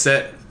or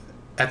upset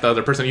at the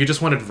other person. You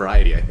just wanted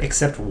variety, I think.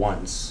 Except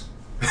once.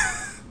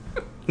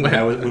 When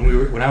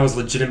I was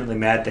legitimately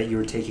mad that you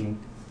were taking,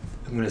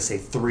 I'm going to say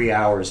 3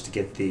 hours to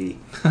get the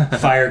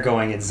fire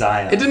going in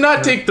Zion. It did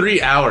not take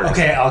 3 hours.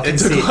 Okay, I'll It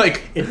concede.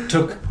 took It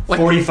took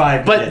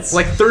 45 but minutes.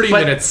 like 30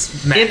 But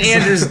minutes max. In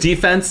Andrew's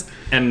defense,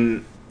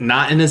 and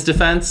not in his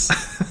defense,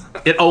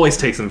 it always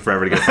takes him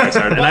forever to get fire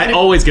started, and I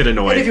always get and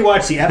if annoyed. you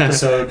watch the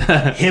episode,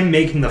 him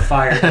making the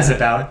fire is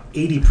about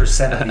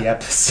 80% of the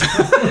episode.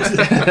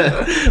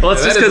 Well,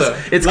 it's That just is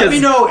because it's Let me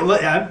because know.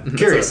 I'm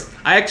curious.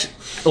 I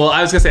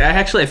was gonna say I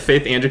actually have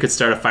faith Andrew could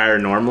start a fire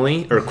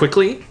normally or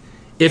quickly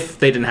if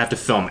they didn't have to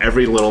film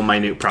every little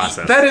minute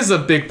process. That is a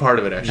big part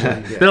of it,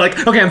 actually. They're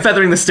like, okay, I'm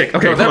feathering the stick.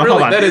 Okay, No, that hold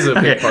on. that is a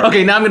big Okay, part.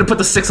 okay, now I'm gonna put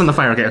the sticks on the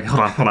fire. Okay,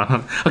 hold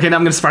on. Okay, now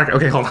I'm gonna spark it.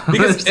 Okay, hold on.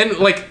 Because and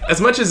like as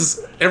much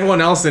as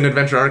everyone else in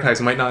Adventure Archives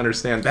might not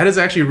understand, that is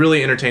actually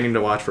really entertaining to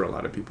watch for a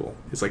lot of people.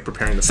 It's like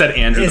preparing the said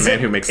Andrew, Is the man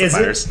it- who makes the is it-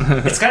 fires.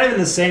 It's kind of in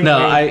the same No,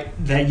 way I-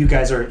 that you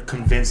guys are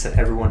convinced that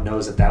everyone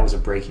knows that was a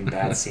Breaking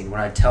Bad scene. When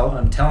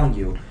I'm telling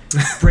you,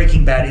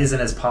 Breaking Bad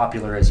isn't as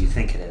popular as you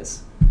think it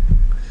is.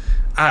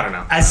 I don't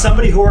know. As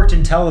somebody who worked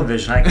in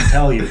television, I can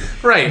tell you,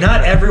 Right.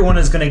 not everyone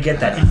is going to get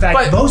that. In fact,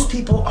 But- most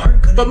people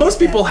aren't going to. But most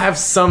people have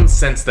some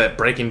sense that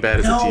Breaking Bad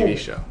is No. a TV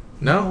show.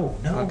 No?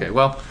 No. Okay,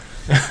 well,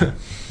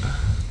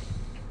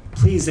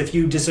 Please, if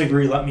you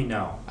disagree, let me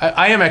know.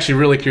 I am actually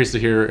really curious to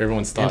hear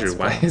everyone's thoughts. Andrew,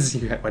 why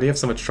do you have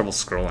so much trouble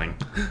scrolling?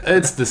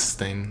 It's this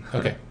thing.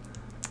 Okay.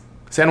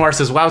 Sanwar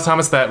says, "Wow,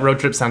 Thomas, that road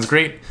trip sounds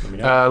great." me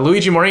know.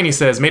 Luigi Morini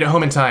says, "Made it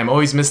home in time.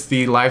 Always missed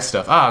the live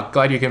stuff. Ah,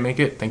 glad you can make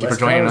it. Thank you West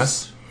for joining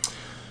Coast.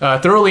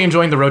 us. Thoroughly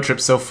enjoying the road trip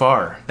so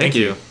far. Thank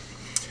you.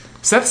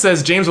 Seth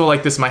says, James will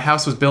like this. My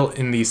house was built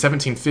in the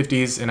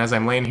 1750s, and as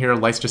I'm laying here,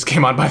 lights just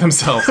came on by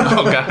themselves.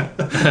 Oh,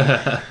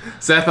 God.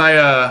 Seth,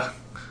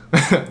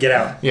 Get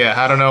out. yeah,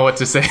 I don't know what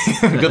to say.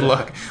 Good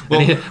luck.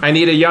 We'll, I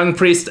need a young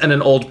priest and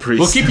an old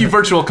priest. we'll keep you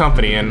virtual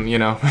company, and,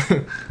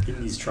 In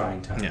these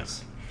trying times.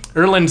 Yes.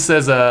 Erland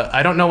says,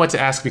 I don't know what to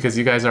ask because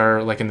you guys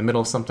are, like, in the middle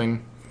of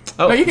something.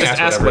 Oh, No, you can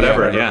just ask ask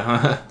whatever, whatever.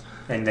 yeah. Yeah.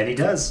 And then he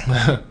does.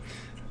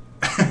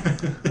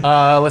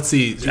 Let's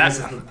see.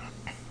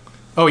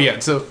 Oh, yeah,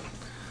 so...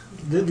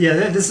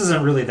 This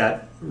isn't really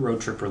that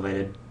road trip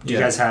related. Do you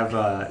Yeah. guys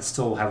have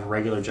still have a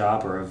regular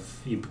job, or have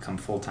you become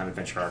full-time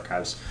Adventure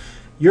Archives?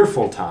 You're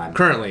full-time.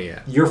 Currently, yeah.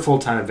 You're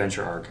full-time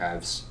Adventure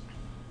Archives.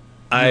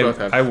 both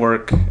have- I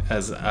work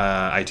as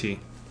IT.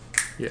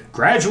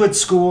 Graduate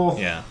school.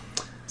 Yeah.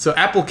 So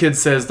Apple Kid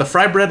says, the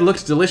fry bread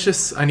looked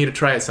delicious. I need to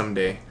try it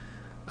someday.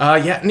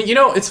 Yeah,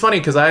 it's funny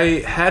because I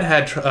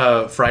had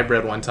fry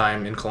bread one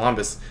time in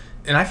Columbus,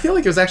 and I feel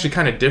like it was actually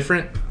kind of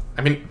different.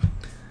 I mean,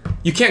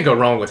 you can't go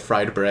wrong with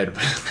fried bread.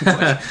 But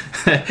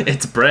it's like,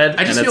 It's bread.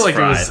 I just and feel it's like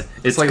fried. it was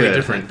It's slightly good.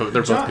 different, but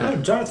they're both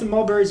good. Jonathan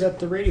Mulberry's at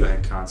the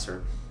Radiohead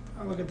concert.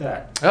 Oh, look at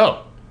that.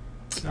 Oh,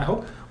 I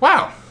hope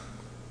wow.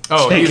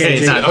 Oh,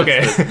 JK, not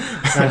okay.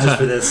 not just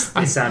for this.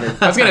 They sounded.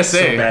 I was gonna so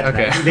say, bad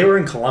tonight. okay. They were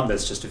in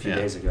Columbus just a few Yeah.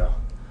 days ago.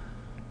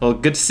 Well,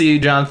 good to see you,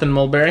 Jonathan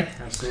Mulberry.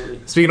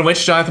 Absolutely. Speaking of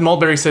which, Jonathan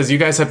Mulberry says, you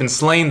guys have been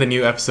slaying the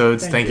new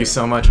episodes. Thank you you.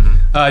 so much.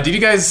 Did you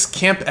guys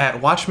camp at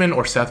Watchman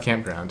or South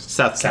Campground?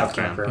 South South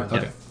Campground.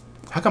 Campground. Okay.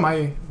 How come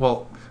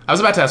I was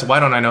about to ask, why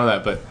don't I know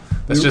that? But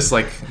that's just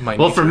like my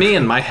Well, nature. for me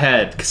in my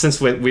head, since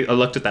we I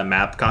looked at that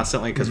map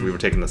constantly because we were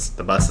taking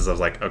the buses, I was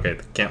like, okay,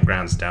 the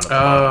campground's down at the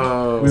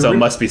bottom. Oh. So it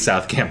must be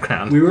South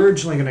Campground. We were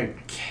originally going to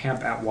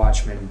camp at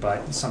Watchman,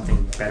 but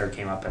something better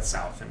came up at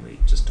South, and we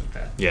just took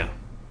that. Yeah.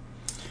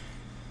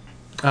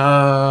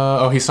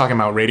 He's talking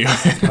about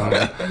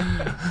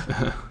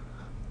Radiohead.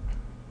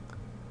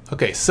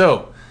 Okay,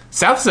 so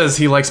South says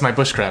he likes my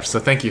bushcraft, so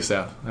thank you,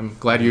 South. I'm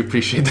glad you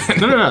appreciate that.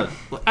 No.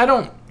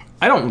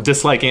 I don't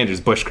dislike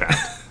Andrew's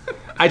bushcraft.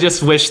 I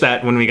just wish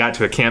that when we got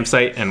to a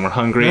campsite and we're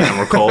hungry and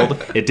we're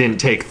cold, it didn't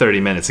take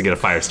 30 minutes to get a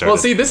fire started. Well,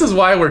 see, this is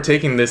why we're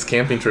taking this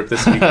camping trip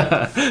this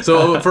weekend.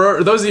 So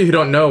for those of you who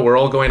don't know, we're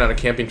all going on a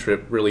camping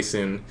trip really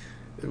soon,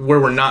 where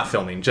we're not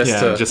filming, just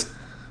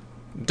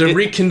to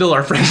rekindle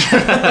our friendship.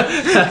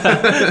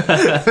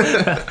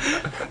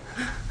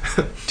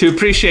 to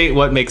appreciate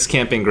what makes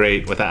camping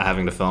great without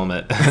having to film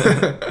it.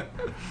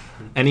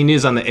 Any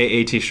news on the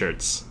AA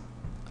t-shirts?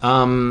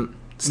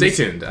 Stay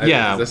tuned.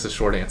 Yeah. That's a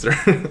short answer.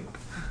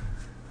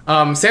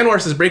 Sandwar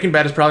says Breaking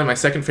Bad is probably my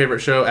second favorite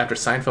show after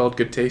Seinfeld.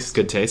 Good taste.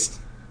 Good taste.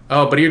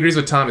 Oh, but he agrees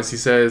with Thomas. He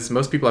says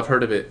most people have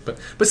heard of it, but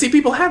see,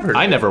 people have heard of it.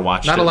 I never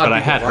watched Not it, a lot but of I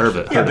people had watch heard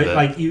it. it. Yeah, but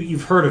like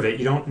you've heard of it.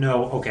 You don't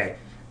know. Okay,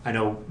 I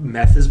know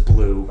meth is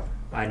blue.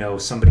 I know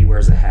somebody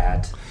wears a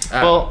hat.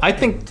 Well, I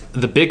think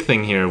the big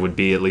thing here would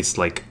be at least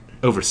like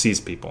overseas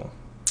people.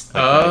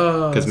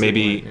 Because that's a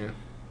maybe good point, yeah.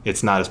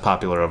 it's not as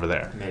popular over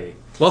there. Maybe.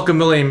 Welcome,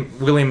 William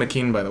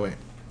McKean, by the way.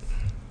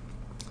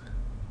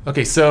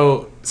 Okay,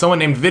 so someone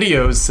named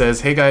Videos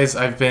says, "Hey guys,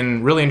 I've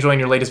been really enjoying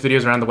your latest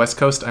videos around the West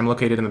Coast. I'm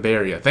located in the Bay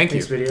Area. Thank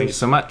you." Thanks, videos. Thank you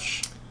so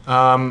much.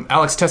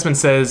 Alex Tessman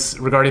says,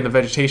 regarding the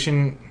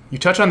vegetation, you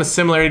touch on the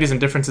similarities and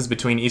differences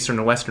between eastern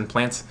and western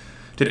plants.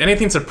 Did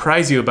anything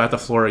surprise you about the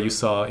flora you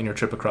saw in your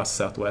trip across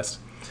the Southwest?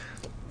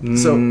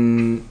 So,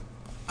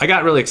 I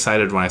got really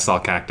excited when I saw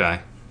cacti.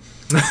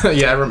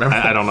 yeah, I remember.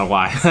 I don't know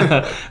why.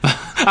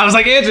 I was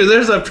like, Andrew,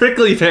 there's a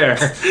prickly pear.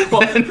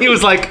 And he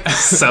was like,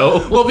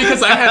 so? Well,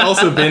 because I had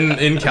also been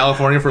in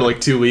California for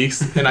like 2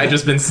 weeks, and I'd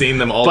just been seeing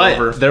them all But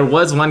over. there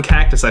was one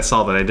cactus I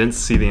saw that I didn't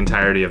see the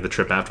entirety of the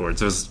trip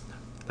afterwards. It was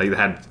like they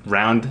had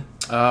round.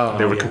 They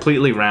were yeah.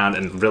 completely round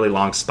and really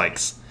long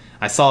spikes.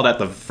 I saw it at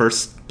the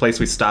first place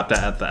we stopped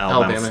at the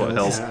Alabama Alabama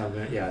foothills.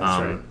 Yeah,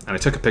 that's right. And I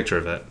took a picture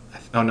of it.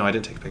 Oh no, I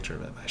didn't take a picture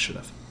of it. I should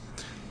have.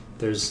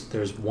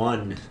 There's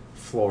one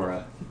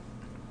flora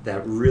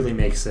that really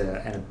makes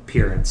an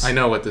appearance. I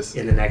know what this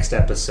in the next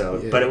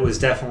episode, Yeah. but it was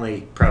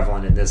definitely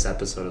prevalent in this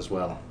episode as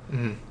well.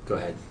 Go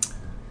ahead.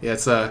 Yeah,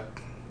 it's I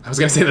was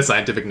gonna say the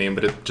scientific name,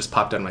 but it just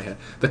popped out of my head.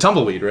 The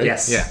tumbleweed, right?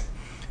 Yes. Yeah.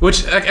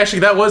 Which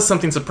actually, that was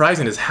something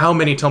surprising, is how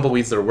many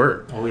tumbleweeds there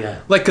were. Oh yeah.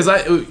 Like, cause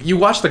you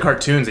watch the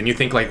cartoons and you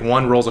think like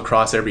one rolls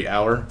across every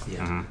hour,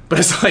 Yeah. but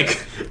it's like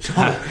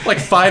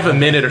 5 a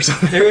minute or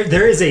something.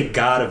 There is a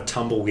god of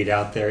tumbleweed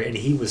out there, and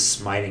he was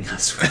smiting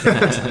us with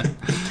it.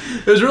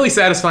 It was really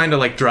satisfying to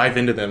like drive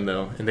into them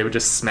though, and they would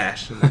just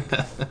smash. And, like,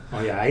 Oh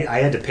yeah, I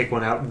had to pick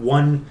one out.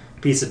 One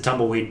piece of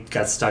tumbleweed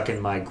got stuck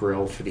in my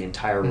grill for the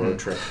entire road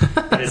trip,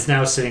 and it's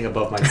now sitting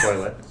above my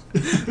toilet.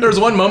 there was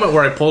one moment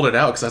where I pulled it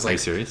out because I was Are you like,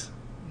 serious?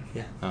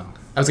 Yeah. Oh.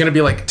 I was gonna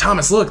be like,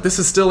 Thomas, look, this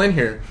is still in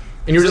here,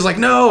 and you were just like,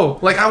 no,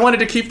 like I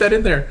wanted to keep that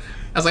in there.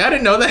 I was like, I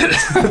didn't know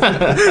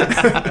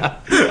that.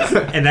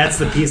 And that's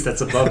the piece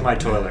that's above my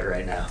toilet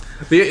right now.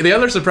 The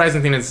other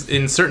surprising thing is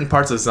in certain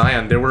parts of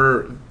Zion there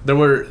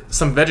were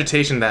some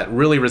vegetation that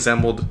really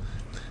resembled.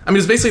 I mean,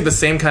 it's basically the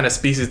same kind of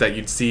species that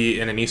you'd see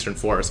in an eastern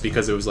forest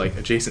because it was like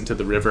adjacent to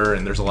the river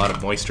and there's a lot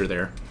of moisture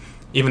there,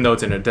 even though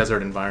it's in a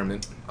desert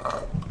environment.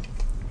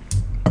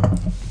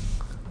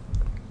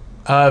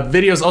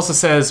 Videos also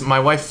says my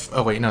wife.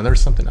 Oh wait, no,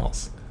 there's something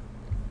else.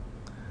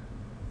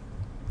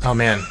 Oh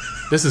man,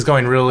 this is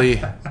going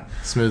really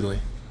smoothly.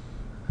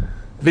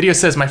 Video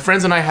says my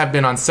friends and I have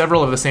been on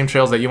several of the same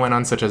trails that you went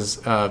on, such as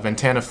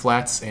Ventana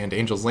Flats and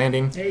Angel's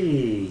Landing.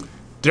 Hey.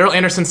 Daryl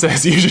Anderson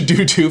says you should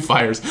do 2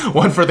 fires,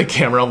 one for the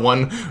camera,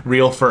 one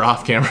reel for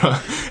off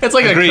camera. It's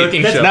like Agreed. a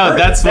cooking That's show. No,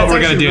 that's what That's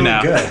we're gonna actually do really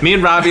now. good. Me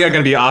and Robbie are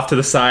gonna be off to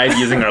the side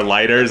using our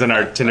lighters and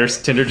our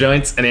tinder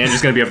joints, and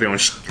Andrew's gonna be up there going.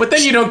 Shh. But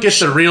then you don't get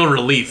the real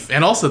relief,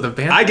 and also the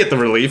band. I get the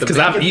relief because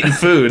The I've band- eaten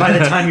food. By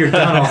the time you're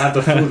done, I'll have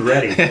the food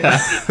ready.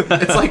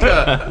 It's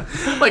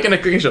like in a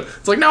cooking show.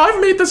 It's like, now I've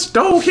made this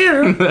dough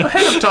here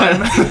ahead of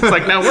time. It's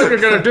like, now what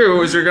you're gonna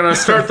do is you're gonna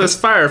start this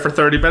fire for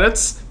 30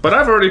 minutes, but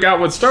I've already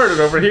got one started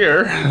over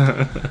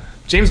here.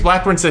 James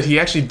Blackburn said he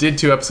actually did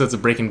 2 episodes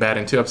of Breaking Bad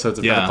and 2 episodes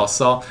of Better Yeah. Call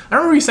Saul. I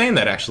remember you saying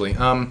that, actually.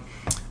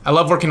 I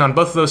love working on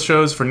both of those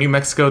shows. For New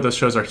Mexico, those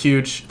shows are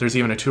huge. There's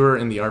even a tour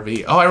in the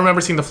RV. Oh, I remember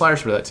seeing the flyers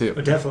for that, too.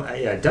 But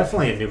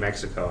definitely in New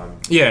Mexico. I'm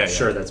Yeah,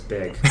 sure yeah. that's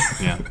big.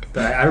 Yeah.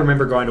 But I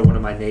remember going to one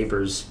of my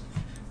neighbors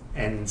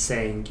and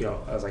saying,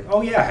 I was like,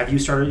 "Oh yeah, have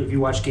you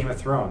watched Game of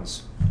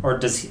Thrones?" Or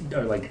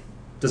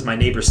does my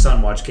neighbor's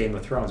son watch Game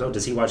of Thrones? Oh,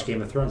 does he watch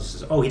Game of Thrones? He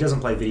says, oh, he doesn't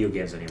play video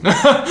games anymore.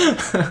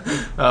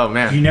 Oh,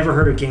 man. You never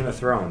heard of Game of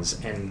Thrones,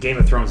 and Game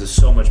of Thrones is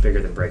so much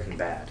bigger than Breaking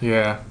Bad.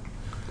 Yeah.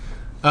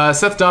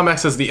 Seth Domack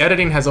says the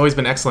editing has always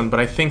been excellent, but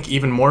I think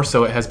even more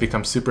so it has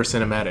become super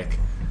cinematic.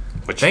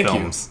 Which Thank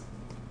films?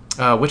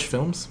 Which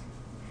films?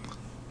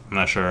 I'm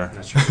not sure.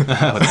 Not sure.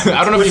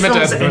 I don't know if you meant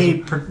to ask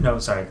the question. No,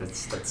 sorry.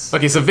 That's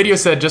Okay, so Video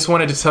said, just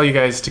wanted to tell you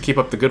guys to keep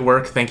up the good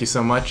work. Thank you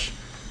so much.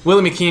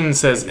 William McKean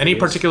says, any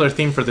particular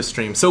theme for the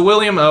stream? So,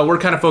 William, we're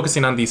kind of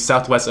focusing on the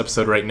Southwest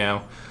episode right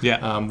now.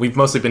 Yeah. We've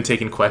mostly been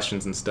taking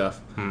questions and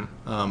stuff.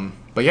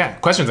 But yeah,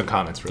 questions and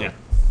comments, really. Yeah.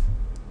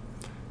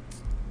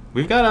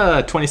 We've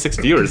got 26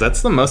 viewers.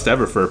 That's the most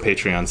ever for a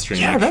Patreon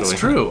stream, Yeah, actually. that's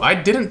true. I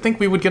didn't think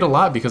we would get a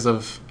lot because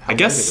of how I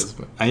guess, late it is,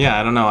 but-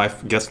 I don't know. I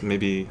guess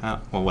maybe,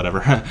 well,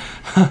 whatever.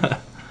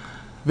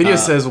 Video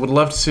says, would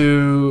love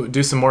to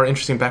do some more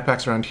interesting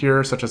backpacks around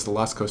here, such as the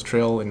Lost Coast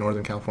Trail in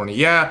Northern California.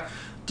 Yeah.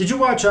 Did you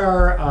watch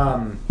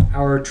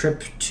our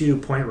trip to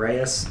Point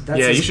Reyes?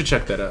 You should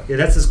check that out. Yeah,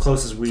 that's as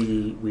close as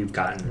we've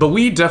gotten. But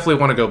we definitely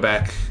want to go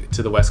back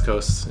to the West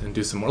Coast and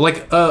do some more.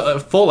 Like, a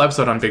full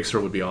episode on Big Sur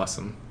would be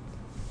awesome.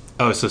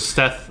 Oh, so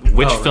Steph,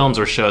 which films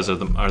or shows are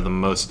the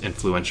most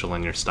influential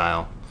in your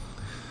style?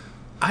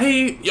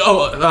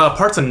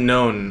 Parts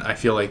Unknown, I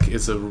feel like,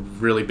 is a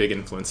really big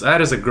influence.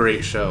 That is a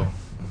great show.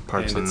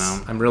 Parts And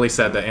Unknown. I'm really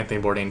sad that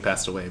Anthony Bourdain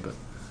passed away, but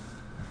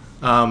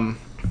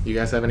you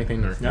guys have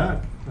anything? Or?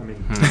 No, I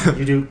mean,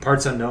 you do.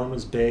 Parts Unknown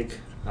was big.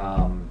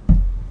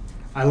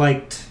 I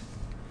liked.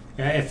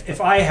 If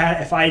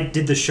I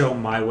did the show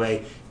my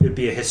way, it would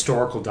be a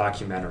historical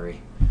documentary,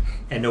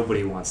 and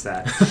nobody wants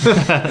that.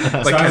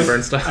 Like Ken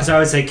Burns stuff. So I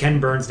would say Ken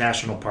Burns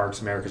National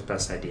Parks, America's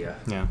Best Idea.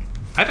 Yeah,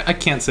 I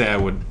can't say I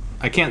would.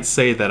 I can't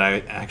say that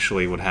I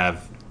actually would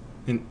have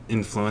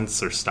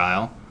influence or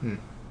style.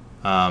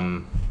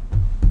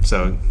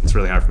 So it's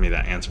really hard for me to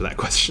answer that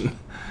question.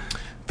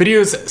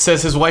 Videos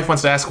says his wife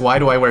wants to ask, why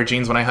do I wear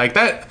jeans when I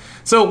hike?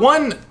 So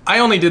one, I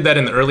only did that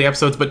in the early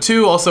episodes, but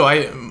two, also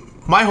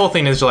my whole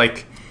thing is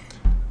like,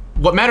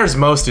 what matters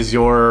most is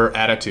your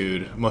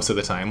attitude most of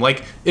the time.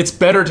 Like, it's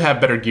better to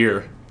have better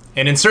gear,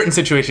 and in certain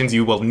situations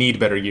you will need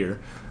better gear.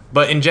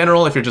 But in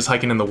general, if you're just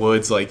hiking in the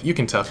woods, like, you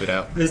can tough it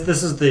out. This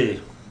is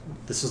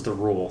the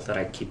rule that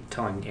I keep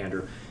telling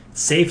Andrew.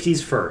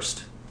 Safety's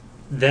first,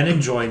 then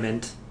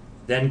enjoyment,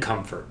 then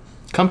comfort.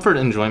 Comfort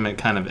and enjoyment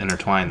kind of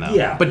intertwine, though.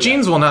 Yeah, But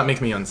jeans will not make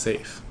me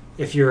unsafe.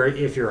 If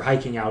you're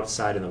hiking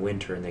outside in the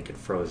winter and they get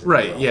frozen.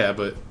 Right, yeah,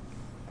 but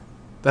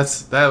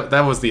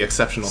that was the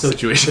exceptional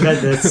situation.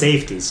 But that's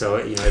safety. So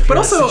if you're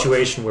also- in a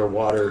situation where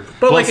water.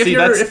 But Well, like, see,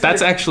 if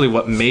that's you're, actually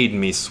what made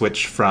me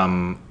switch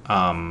from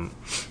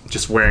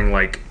just wearing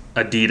like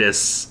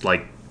Adidas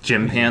like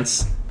gym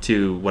pants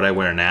to what I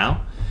wear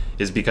now,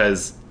 is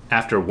because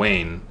after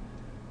Wayne,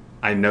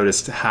 I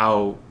noticed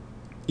how,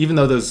 even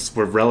though those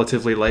were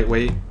relatively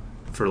lightweight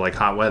for like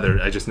hot weather,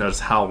 I just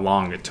noticed how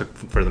long it took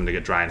for them to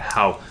get dry and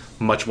how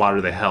much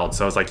water they held.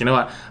 So I was like, you know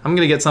what, I'm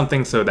gonna get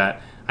something so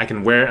that I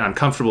can wear it and I'm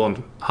comfortable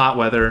in hot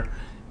weather,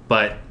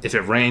 but if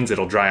it rains,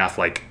 it'll dry off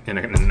like in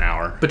an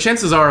hour. But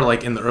chances are,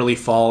 like, in the early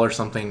fall or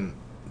something,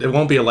 it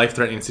won't be a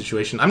life-threatening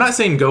situation. I'm not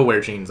saying go wear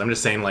jeans. I'm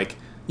just saying, like,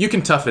 you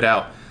can tough it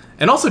out.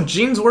 And also,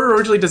 jeans were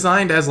originally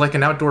designed as, like,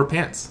 an outdoor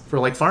pants for,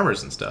 like,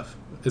 farmers and stuff.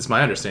 It's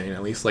my understanding,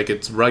 at least. Like,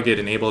 it's rugged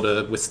and able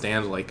to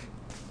withstand, like,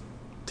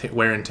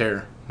 wear and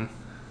tear.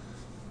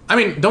 I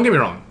mean, don't get me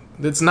wrong.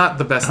 It's not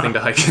the best thing to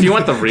hike. If you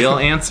want the real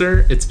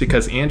answer, it's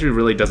because Andrew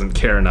really doesn't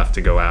care enough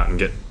to go out and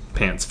get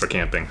pants for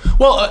camping.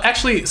 Well,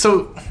 actually,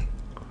 so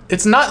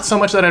it's not so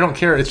much that I don't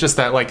care. It's just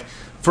that, like,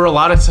 for a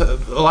lot of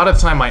the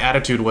time, my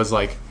attitude was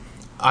like,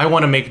 I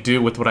want to make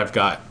do with what I've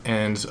got,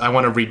 and I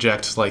want to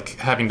reject like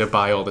having to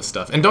buy all this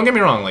stuff. And don't get me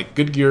wrong, like,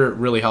 good gear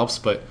really helps,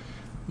 but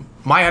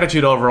my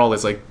attitude overall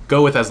is like,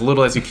 go with as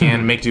little as you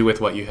can, make do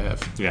with what you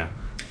have. Yeah.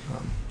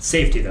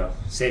 Safety, though.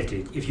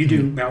 Safety. If you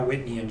do Mount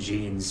Whitney in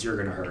jeans, you're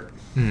going to hurt.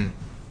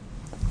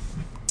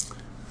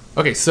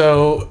 Okay,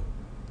 so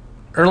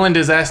Erland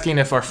is asking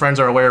if our friends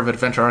are aware of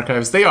Adventure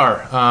Archives. They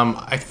are.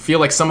 I feel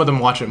like some of them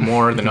watch it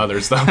more than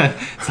others, though.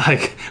 It's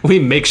like, we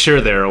make sure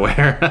they're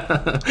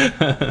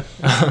aware.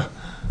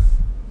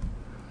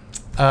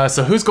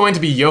 So who's going to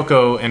be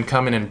Yoko and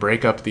come in and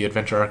break up the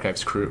Adventure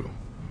Archives crew?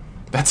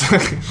 That's a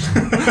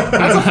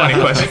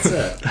funny question.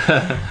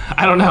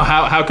 I don't know.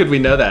 How could we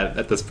know that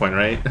at this point,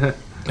 right?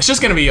 It's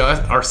just gonna be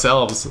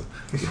ourselves.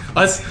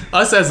 Us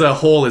as a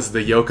whole is the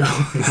Yoko.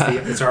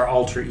 It's our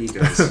alter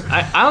egos.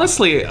 I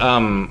honestly,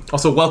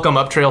 Also, welcome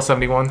up Trail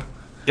 71.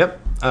 yep.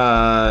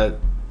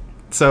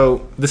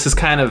 So this is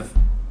kind of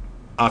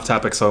off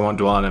topic, so I won't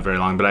dwell on it very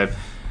long. But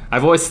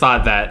I've always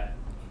thought that,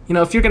 you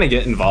know, if you're gonna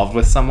get involved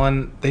with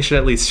someone, they should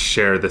at least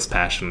share this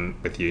passion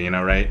with you. You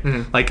know, right?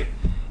 Mm-hmm. Like,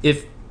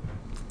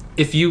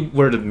 if you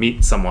were to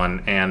meet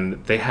someone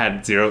and they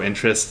had zero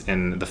interest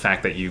in the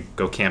fact that you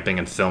go camping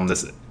and film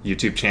this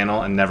YouTube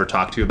channel and never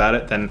talk to you about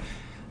it, then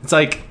it's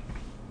like,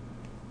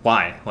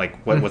 why? Like,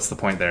 what's the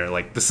point there?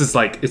 Like, this is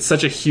like, it's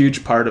such a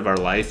huge part of our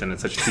life and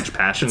it's such a huge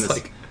passion. It's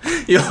like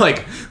you like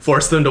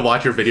force them to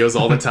watch your videos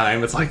all the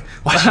time. It's like,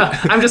 why should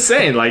I'm just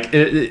saying, like,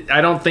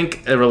 I don't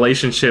think a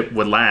relationship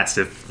would last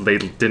if they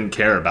didn't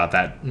care about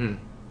that.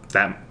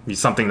 That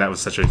something that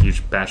was such a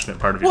huge, passionate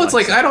part of your Well, life.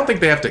 it's like, I don't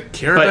think they have to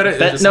care about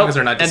it as long as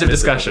they're not end of dismissive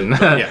discussion.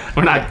 of it. Yeah.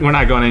 we're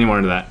not going any more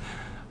into that.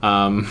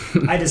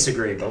 I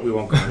disagree, but we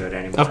won't go into it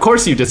anymore. Of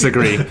course you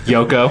disagree,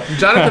 Yoko.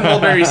 Jonathan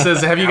Mulberry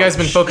says, have you guys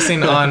been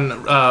focusing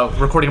on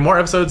recording more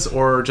episodes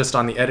or just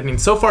on the editing?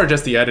 So far,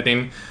 just the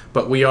editing,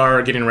 but we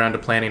are getting around to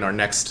planning our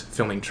next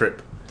filming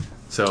trip.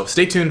 So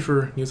stay tuned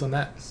for news on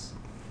that.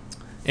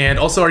 And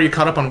also, are you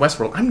caught up on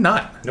Westworld? I'm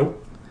not.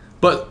 Nope.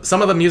 But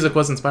some of the music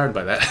was inspired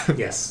by that.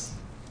 Yes.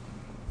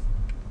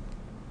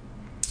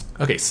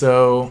 Okay,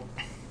 so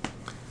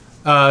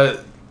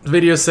the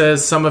video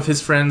says some of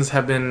his friends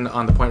have been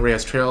on the Point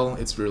Reyes Trail.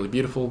 It's really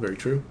beautiful, very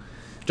true.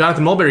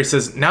 Jonathan Mulberry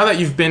says, now that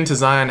you've been to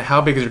Zion,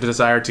 how big is your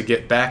desire to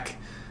get back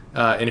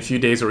in a few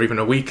days or even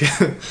a week?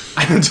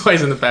 I've been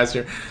twice in the past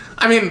year.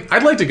 I mean,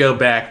 I'd like to go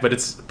back, but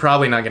it's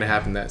probably not going to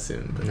happen that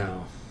soon. But.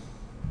 No.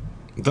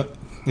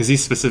 Is he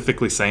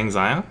specifically saying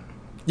Zion?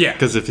 Yeah.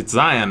 Because if it's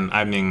Zion,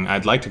 I mean,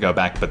 I'd like to go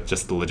back, but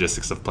just the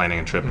logistics of planning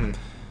a trip,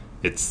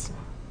 it's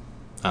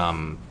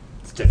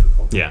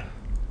difficult. Yeah.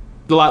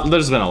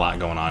 There's been a lot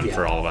going on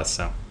for all of us,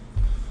 so.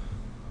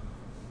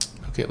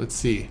 Okay, let's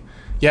see.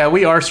 Yeah,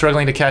 we are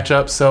struggling to catch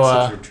up, so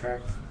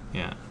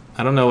yeah.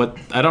 I don't know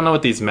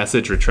what these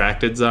message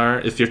retracteds are.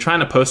 If you're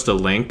trying to post a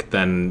link,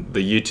 then the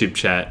YouTube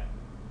chat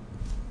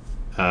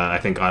I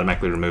think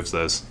automatically removes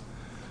those.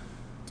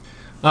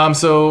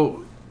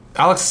 So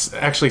Alex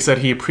actually said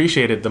he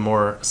appreciated the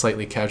more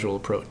slightly casual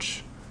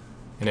approach,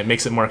 and it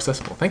makes it more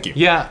accessible. Thank you.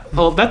 Yeah,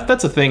 well,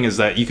 that's the thing, is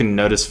that you can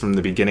notice from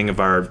the beginning of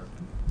our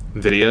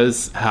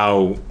videos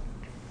how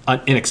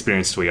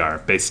inexperienced we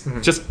are.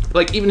 Just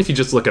like, even if you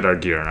just look at our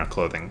gear and our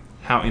clothing,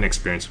 how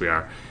inexperienced we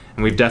are,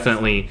 and we've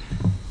definitely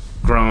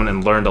grown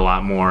and learned a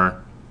lot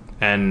more.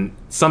 And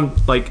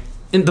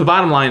the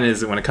bottom line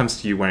is that when it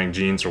comes to you wearing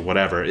jeans or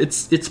whatever,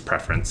 it's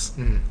preference.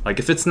 Like,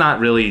 if it's not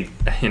really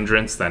a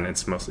hindrance, then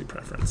it's mostly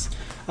preference.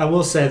 I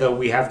will say, though,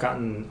 we have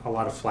gotten a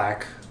lot of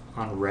flack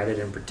on Reddit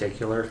in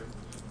particular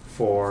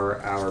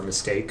for our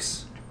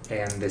mistakes,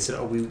 and they said,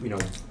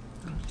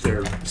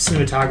 their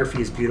cinematography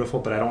is beautiful,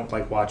 but I don't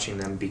like watching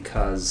them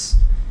because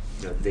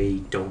they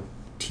don't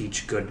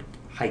teach good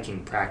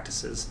hiking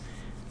practices.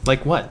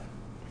 Like what?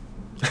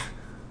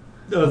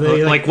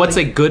 What's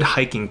a good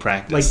hiking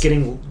practice? Like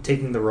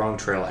taking the wrong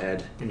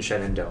trailhead in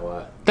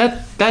Shenandoah.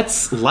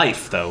 That's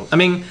life, though. I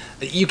mean,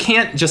 you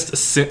can't just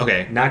assume.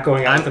 Okay, not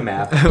going off the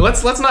map.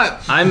 let's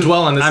not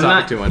dwell on this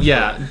topic too much.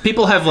 Yeah,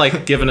 people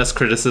have given us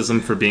criticism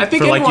for being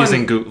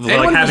using Google.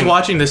 Anyone who's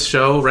watching this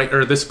show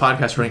or this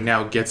podcast right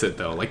now gets it,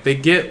 though. Like, they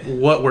get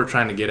what we're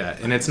trying to get at,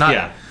 and it's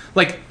not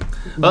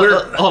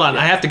hold on,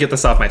 I have to get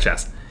this off my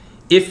chest.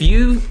 If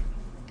you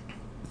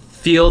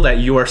feel that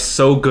you are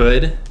so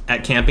good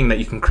at camping that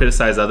you can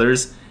criticize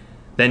others,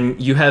 then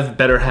you have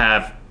better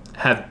had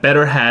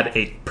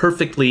a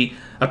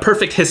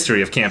perfect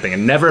history of camping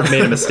and never have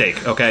made a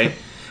mistake, okay?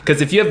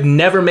 Because if you have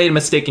never made a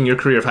mistake in your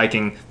career of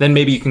hiking, then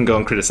maybe you can go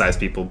and criticize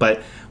people.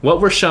 But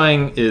what we're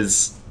showing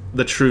is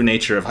the true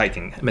nature of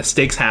hiking.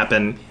 Mistakes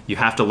happen. You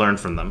have to learn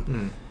from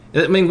them.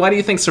 I mean, why do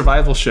you think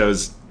survival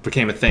shows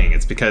became a thing?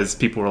 It's because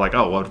people were like,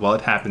 oh, well,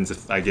 it happens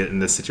if I get in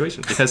this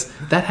situation. Because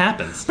that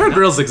happens. Bear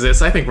Grylls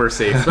exists. I think we're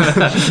safe.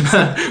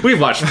 We've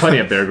watched plenty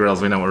of Bear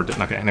Grylls. We know what we're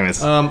doing. Okay,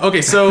 anyways.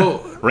 Okay,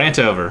 so... Rant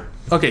over.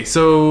 Okay,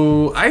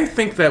 so I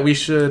think that we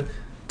should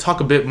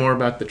talk a bit more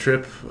about the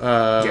trip.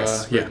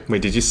 Yes. Yeah.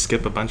 Wait, did you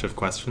skip a bunch of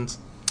questions?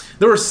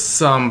 There were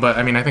some, but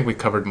I mean, I think we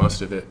covered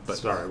most of it. But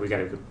sorry, we got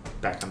to go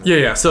back on that.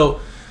 Yeah. So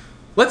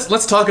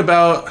let's talk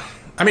about...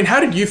 I mean,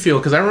 how did you feel?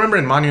 Because I remember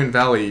in Monument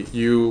Valley,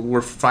 you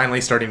were finally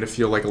starting to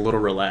feel like a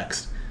little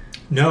relaxed.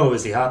 No, it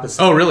was the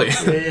opposite. Oh, really?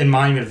 In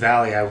Monument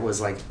Valley, I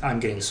was like, I'm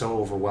getting so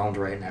overwhelmed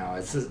right now.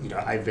 It's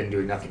I've been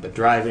doing nothing but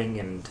driving,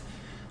 and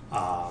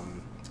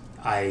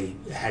I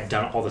had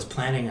done all this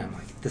planning. I'm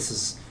like, this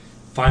is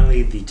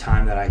finally the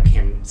time that I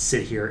can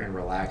sit here and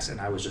relax.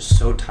 And I was just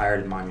so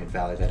tired in Monument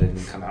Valley that I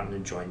didn't come out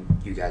and join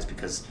you guys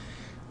because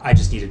I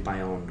just needed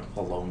my own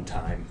alone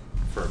time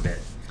for a bit.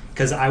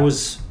 Because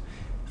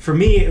for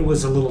me, it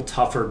was a little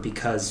tougher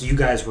because you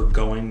guys were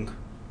going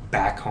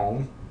back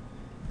home.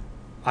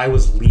 I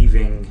was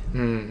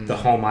leaving the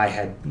home I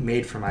had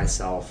made for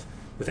myself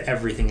with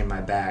everything in my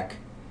back,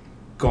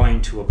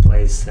 going to a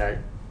place that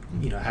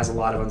has a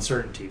lot of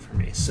uncertainty for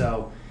me.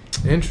 So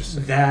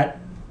interesting. That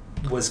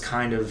was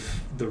kind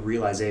of the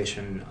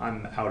realization.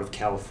 I'm out of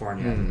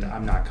California and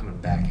I'm not coming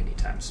back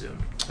anytime soon.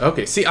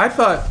 Okay. See, I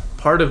thought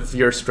part of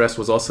your stress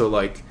was also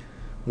like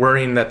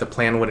worrying that the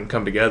plan wouldn't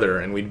come together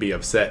and we'd be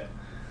upset.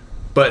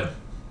 But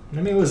I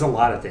mean, it was a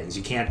lot of things.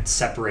 You can't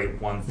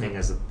separate one thing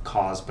as a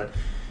cause, but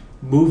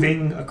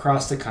moving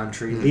across the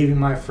country, leaving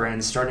my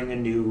friends, starting a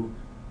new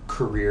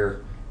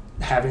career,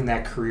 having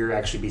that career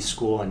actually be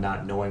school and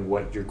not knowing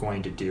what you're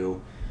going to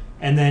do.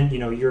 And then,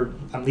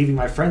 I'm leaving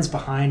my friends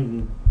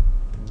behind,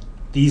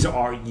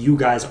 and you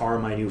guys are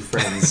my new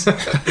friends in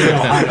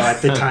Ohio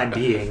at the time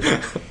being.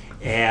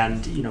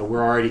 And,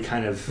 we're already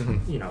kind of,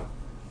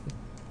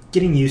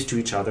 getting used to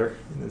each other.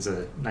 Is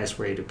a nice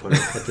way to put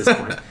it at this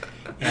point.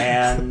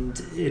 and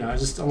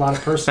just a lot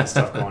of personal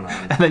stuff going on.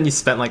 And then you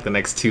spent like the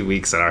next 2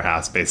 weeks at our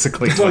house,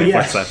 basically, Well,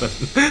 yeah.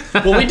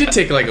 24/7. Well, we did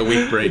take like a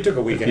week We break. took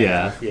a week and a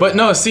Yeah. half. But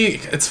no, see,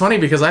 it's funny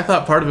because I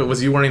thought part of it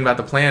was you worrying about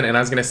the plan, and I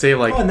was gonna say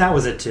like, Oh, and that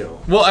was it too.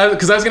 well,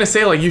 because I was gonna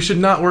say like, you should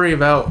not worry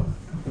about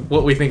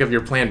what we think of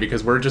your plan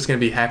because we're just gonna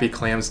be happy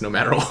clams no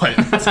matter what.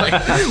 It's like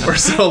we're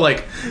so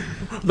like,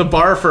 the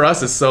bar for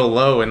us is so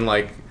low, and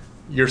like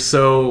you're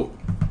so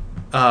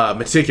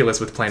meticulous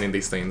with planning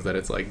these things that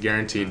it's like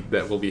guaranteed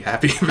that we'll be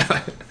happy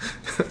about it.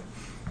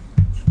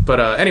 But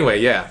anyway,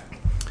 yeah.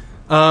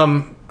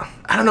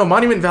 I don't know.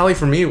 Monument Valley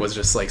for me was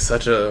just like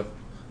such a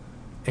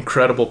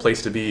incredible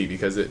place to be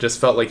because it just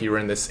felt like you were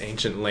in this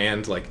ancient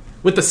land, like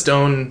with the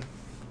stone,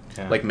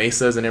 Yeah. like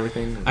mesas and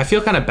everything. I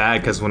feel kind of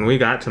bad because when we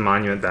got to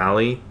Monument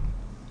Valley,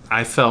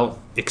 I felt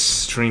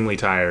extremely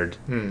tired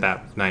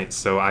that night,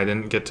 so I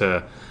didn't get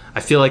to. I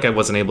feel like I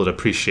wasn't able to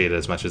appreciate it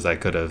as much as I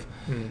could have,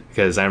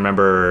 because I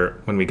remember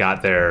when we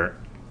got there,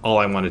 all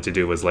I wanted to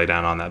do was lay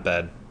down on that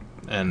bed,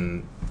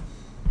 and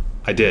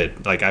I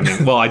did. Like, I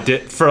mean, well, I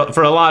did for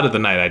a lot of the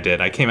night. I did.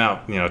 I came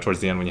out, towards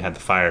the end when you had the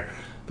fire,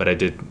 but I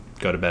did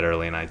go to bed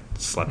early and I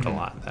slept a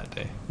lot that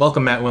day.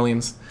 Welcome, Matt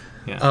Williams.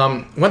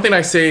 Yeah. One thing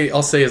I'll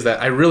say is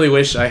that I really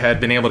wish I had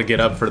been able to get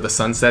up for the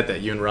sunset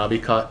that you and Robbie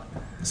caught.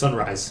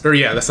 Sunrise. Or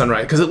yeah, the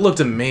sunrise, because it looked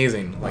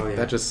amazing. Like Oh, yeah.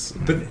 that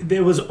just. But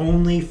it was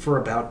only for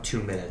about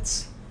 2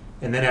 minutes.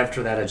 And then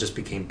after that, it just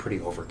became pretty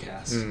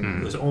overcast.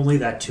 It was only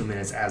that 2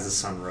 minutes as the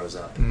sun rose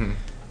up.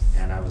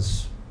 And I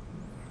was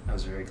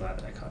very glad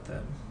that I caught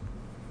that.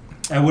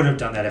 I wouldn't have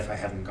done that if I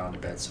hadn't gone to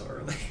bed so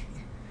early.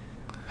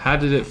 How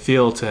did it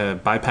feel to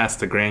bypass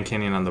the Grand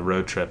Canyon on the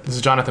road trip? This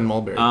is Jonathan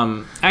Mulberry.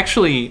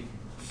 Actually,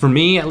 for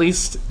me at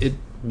least, it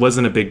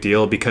wasn't a big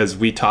deal because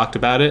we talked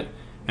about it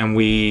and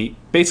we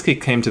basically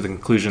came to the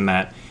conclusion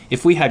that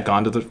if we had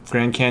gone to the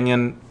Grand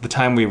Canyon, the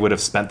time we would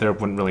have spent there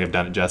wouldn't really have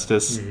done it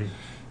justice.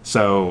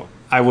 So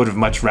I would have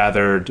much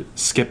rather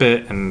skip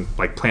it and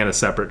like plan a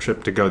separate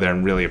trip to go there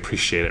and really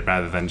appreciate it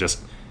rather than just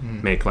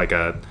make like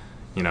a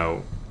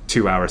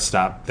 2-hour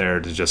stop there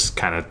to just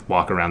kind of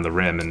walk around the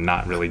rim and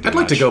not really do I'd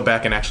like to much. go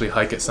back and actually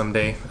hike it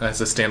someday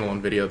as a standalone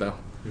video, though.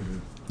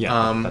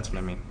 Yeah, that's what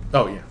I mean.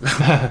 Oh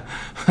yeah.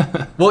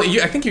 Well,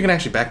 I think you can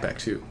actually backpack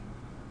too,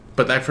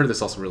 but I've heard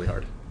this also really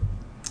hard.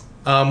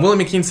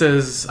 Willie McKean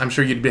says, "I'm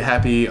sure you'd be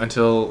happy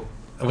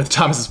with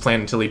Thomas's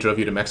plan until he drove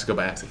you to Mexico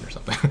by accident or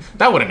something."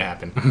 That wouldn't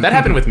happen. That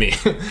happened with me.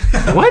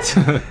 What?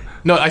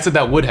 No, I said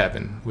that would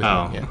happen with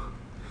Oh. me.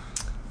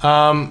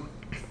 Yeah.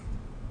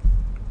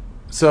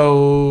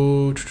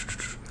 So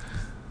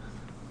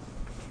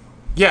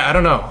yeah, I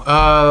don't know.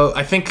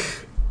 I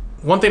think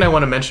one thing I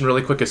want to mention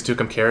really quick is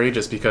Tucumcari,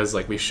 just because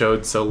like we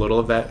showed so little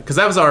of that, because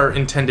that was our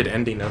intended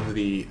ending of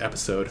the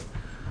episode.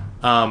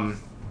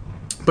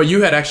 But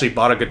you had actually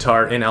bought a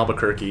guitar in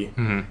Albuquerque,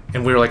 and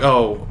we were like,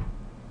 oh,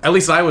 at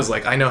least I was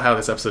like, I know how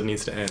this episode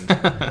needs to end.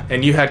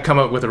 And you had come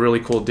up with a really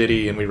cool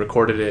ditty, and we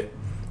recorded it.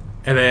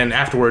 And then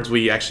afterwards,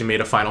 we actually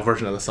made a final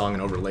version of the song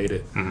and overlaid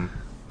it.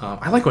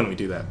 I like when we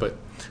do that, but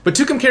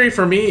Tucumcari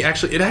for me,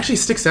 it actually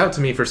sticks out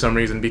to me for some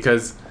reason,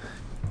 because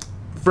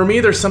for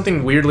me, there's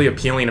something weirdly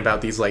appealing about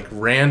these like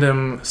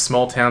random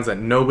small towns that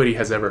nobody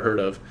has ever heard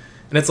of,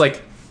 and it's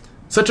like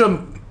such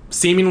a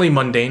seemingly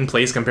mundane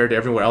place compared to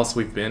everywhere else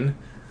we've been.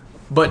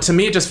 But to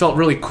me, it just felt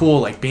really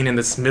cool, like being in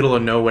this middle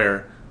of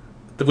nowhere,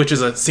 which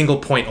is a single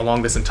point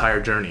along this entire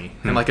journny,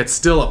 and like it's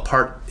still a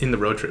part in the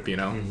road trip. I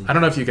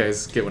don't know if you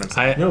guys get what I'm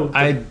saying.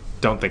 I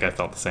don't think I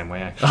felt the same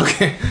way actually.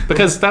 Okay.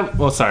 Because I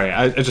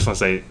just want to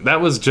say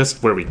that was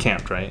just where we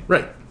camped, right?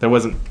 Right.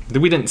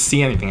 We didn't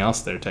see anything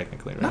else there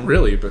technically, right? Not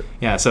really, but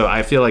Yeah, so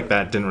I feel like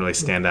that didn't really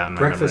stand out in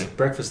my memory.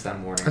 Breakfast that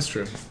morning. that's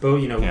true. But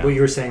Yeah. what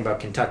you were saying about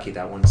Kentucky,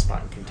 that one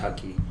spot in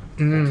Kentucky,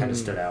 that kind of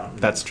stood out.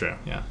 That's true.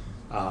 Yeah.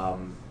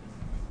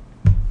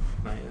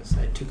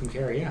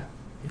 Tucumcari, yeah.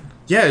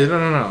 Yeah,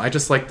 no. I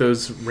just like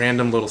those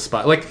random little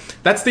spots. Like,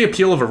 that's the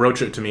appeal of a road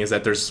trip to me, is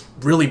that there's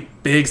really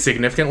big,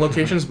 significant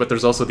locations, but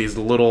there's also these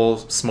little,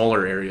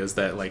 smaller areas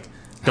that, like,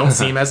 don't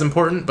seem as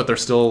important, but they're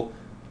still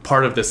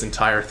part of this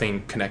entire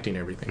thing connecting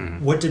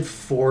everything. What did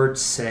Ford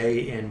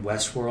say in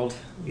Westworld?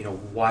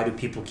 Why do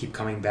people keep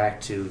coming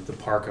back to the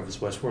park of his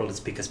Westworld? It's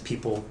because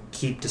people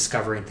keep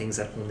discovering things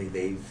that only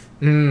they've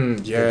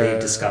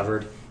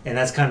discovered. And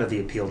that's kind of the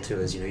appeal too,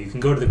 is, you can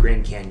go to the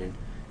Grand Canyon.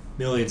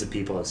 Millions of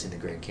people have seen the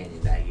Grand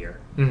Canyon that year.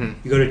 You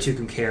go to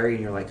Tucumcari and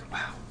you're like,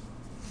 wow,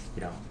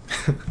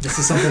 this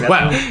is something that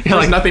Wow, you're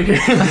like, nothing here.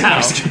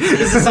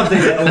 this is something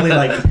that only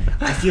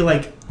I feel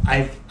like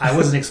I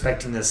wasn't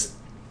expecting this,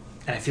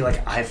 and I feel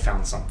like I've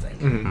found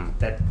something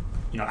that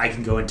I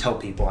can go and tell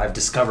people I've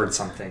discovered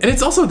something. And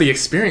it's also the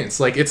experience.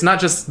 Like, it's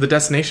not just the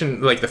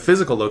destination, like the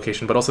physical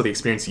location, but also the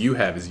experience you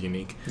have is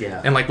unique.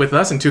 Yeah. And like with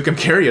us in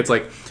Tucumcari, it's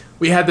like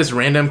we had this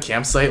random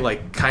campsite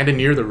like kind of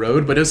near the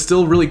road, but it was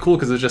still really cool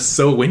because it was just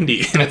so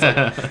windy. And it's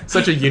like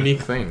such a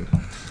unique thing.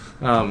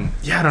 I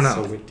don't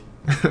know. So we,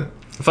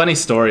 Funny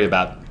story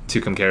about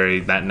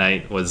Tucumcari that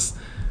night was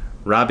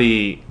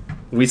me and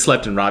Andrew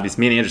slept in Robbie's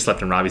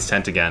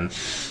tent again,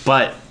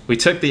 but we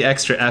took the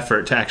extra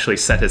effort to actually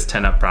set his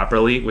tent up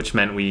properly, which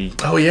meant we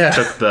Oh, yeah.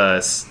 took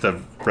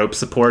the rope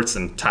supports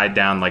and tied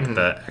down like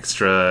the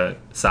extra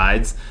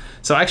sides.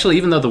 So actually,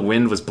 even though the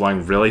wind was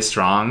blowing really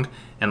strong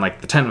and like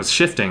the tent was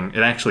shifting, it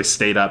actually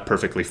stayed up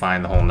perfectly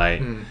fine the whole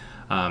night.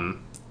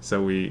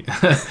 So we,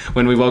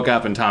 when we woke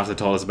up and Thompson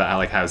told us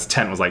about how his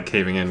tent was like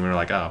caving in, we were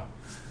like, oh,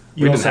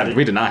 we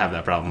did not have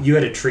that problem. You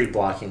had a tree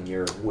blocking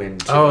your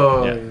wind, too.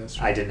 Oh, Yeah. yeah, that's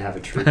true. I didn't have a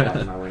tree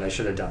blocking my wind. I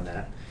should have done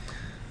that.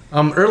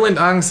 Erland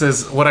Ang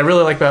says, what I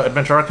really like about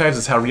Adventure Archives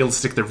is how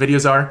realistic their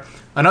videos are.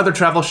 Another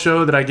travel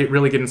show that I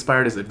really get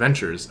inspired is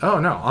Adventures. Oh,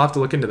 no, I'll have to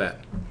look into that.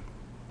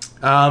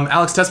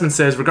 Alex Tessman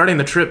says, regarding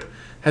the trip,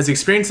 has the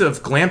experience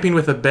of glamping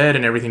with a bed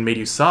and everything made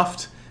you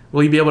soft?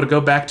 Will you be able to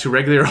go back to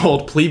regular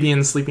old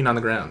plebeians sleeping on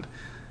the ground?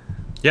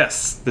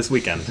 Yes, this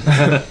weekend.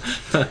 Actually,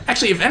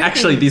 if anything...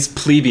 Actually, these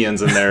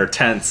plebeians in their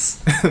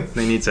tents,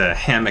 they need to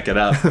hammock it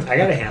up. I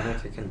got a hammock.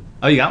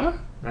 Oh, you got one?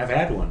 I've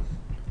had one.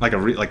 Like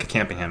a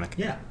camping hammock?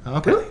 Yeah, Oh,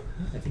 okay. Really?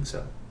 I think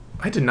so.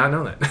 I did not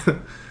know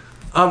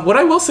that. What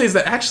I will say is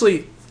that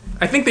actually,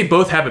 I think they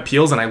both have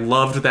appeals, and I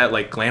loved that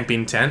like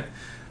glamping tent.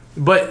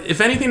 But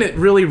if anything, it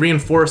really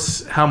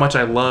reinforced how much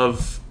I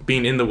love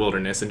being in the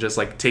wilderness and just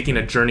like taking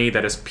a journey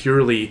that is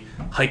purely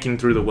hiking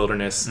through the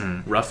wilderness,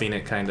 roughing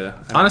it, kind of.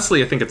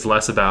 Honestly, I think it's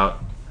less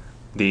about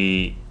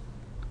the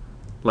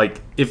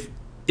like if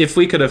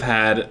we could have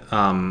had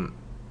a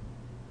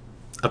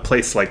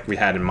place like we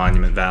had in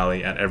Monument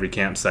Valley at every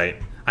campsite,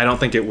 I don't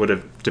think it would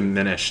have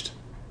diminished,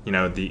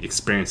 the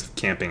experience of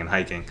camping and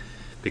hiking,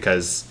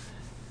 because,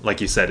 like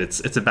you said,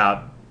 it's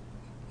about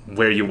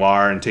where you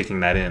are and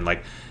taking that in.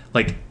 Like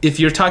if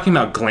you're talking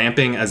about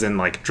glamping, as in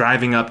like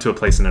driving up to a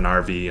place in an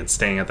RV and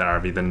staying at the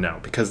RV, then no,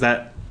 because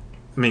that,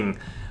 I mean,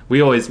 we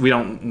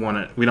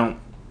don't.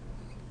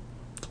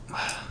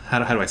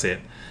 How do I say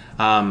it?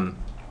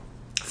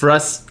 For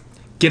us,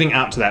 getting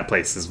out to that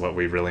place is what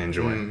we really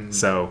enjoy.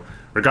 So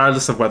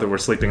regardless of whether we're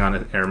sleeping on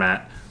an air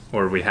mat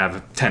or we have a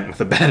tent with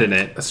a bed in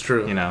it, That's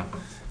true.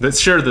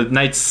 Sure, the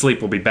night's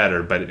sleep will be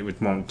better, but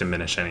it won't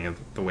diminish any of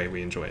the way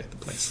we enjoy the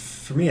place.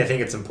 For me, I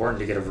think it's important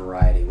to get a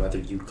variety, whether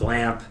you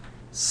glamp,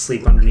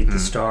 sleep underneath the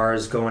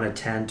stars, go in a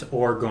tent,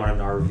 or go in an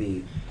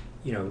RV.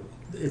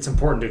 It's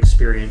important to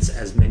experience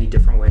as many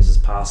different ways as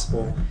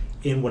possible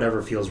in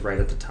whatever feels right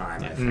at the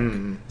time, I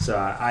think. So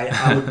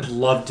I would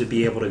love to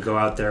be able to go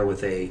out there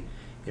with an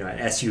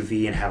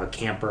SUV and have a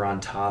camper on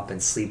top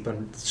and sleep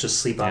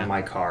on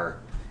my car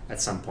at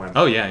some point.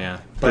 Oh, yeah.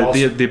 But But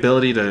the also-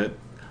 ability to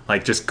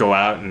like just go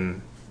out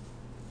and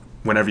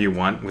whenever you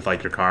want with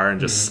like your car and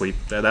just sleep,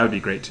 that would be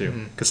great too.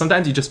 Because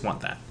sometimes you just want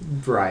that.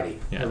 Variety.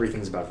 Yeah.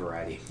 Everything's about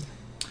variety.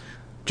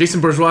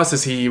 Jason Bourgeois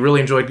says he really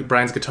enjoyed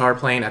Brian's guitar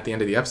playing at the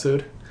end of the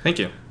episode. Thank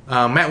you.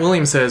 Matt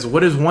Williams says,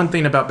 what is one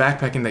thing about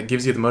backpacking that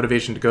gives you the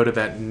motivation to go to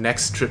that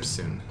next trip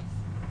soon?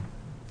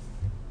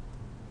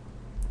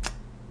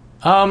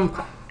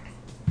 The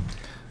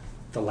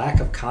lack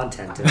of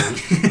content.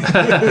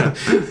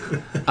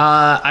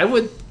 I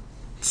would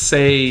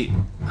say,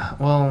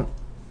 well,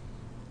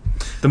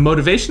 the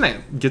motivation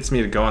that gets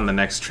me to go on the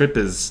next trip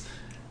is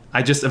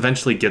I just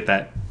eventually get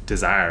that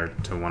desire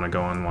to want to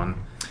go on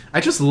one.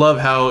 I just love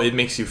how it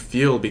makes you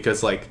feel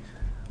because like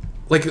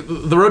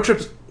the road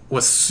trip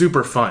was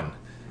super fun,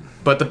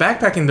 but the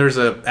backpacking, there's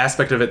a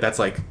aspect of it that's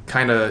like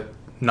kind of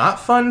not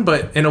fun,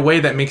 but in a way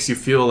that makes you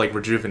feel like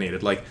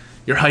rejuvenated. Like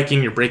you're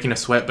hiking, you're breaking a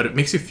sweat, but it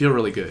makes you feel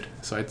really good.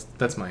 So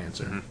that's my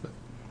answer.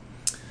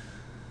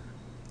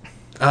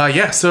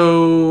 Yeah.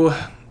 So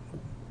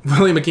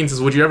William McKean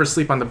says, would you ever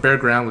sleep on the bare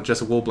ground with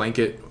just a wool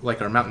blanket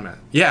like our mountain mat?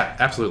 Yeah,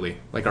 absolutely.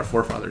 Like our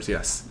forefathers.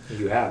 Yes.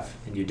 You have,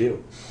 and you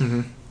do.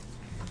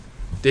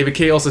 David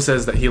K also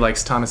says that he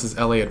likes Thomas's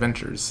LA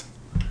Adventures.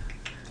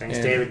 Thanks,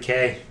 Yeah. David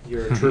K.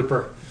 You're a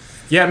trooper.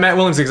 Yeah, Matt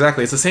Williams,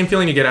 exactly. It's the same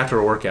feeling you get after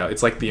a workout.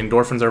 It's like the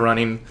endorphins are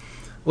running.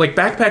 Like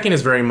backpacking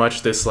is very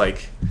much this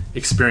like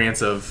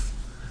experience of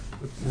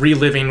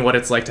reliving what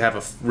it's like to have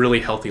a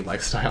really healthy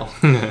lifestyle.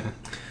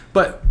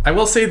 But I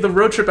will say the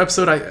road trip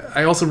episode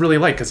I also really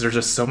like because there's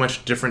just so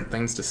much different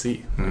things to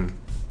see.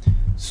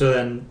 So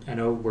then, I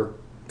know we're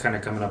kind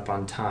of coming up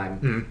on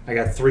time. I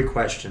got 3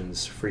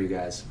 questions for you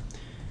guys.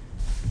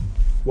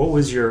 What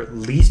was your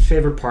least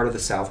favorite part of the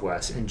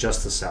Southwest, and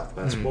just the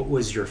Southwest? What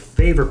was your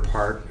favorite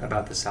part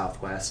about the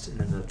Southwest? And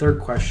then the third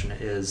question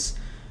is,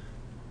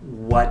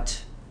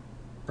 what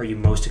are you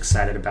most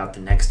excited about the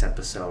next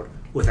episode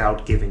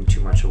without giving too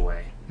much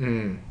away?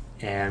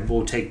 And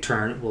we'll take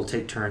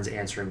turns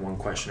answering one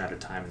question at a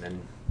time, and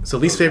then So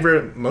least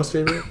favorite, most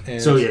favorite,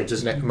 and So, yeah,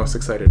 just- most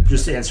excited.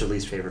 just answer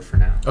least favorite for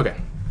now. Okay.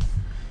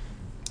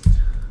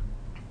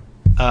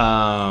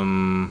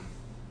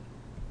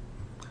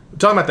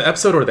 Talking about the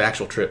episode or the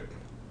actual trip?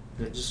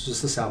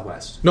 Just the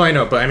Southwest. No, I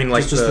know, but I mean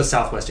like Just the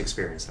Southwest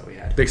experience that we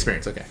had. the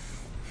experience. Okay.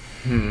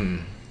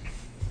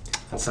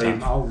 I'll tell you.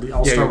 tough. I'll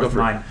Yeah, start go with for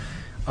it.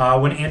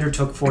 mine. When Andrew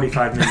took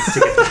 45 minutes to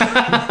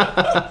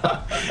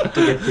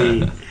get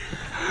the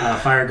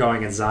fire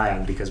going in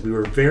Zion, because we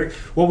were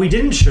what we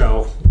didn't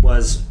show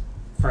was,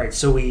 all right,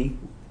 so we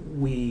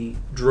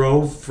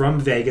drove from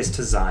Vegas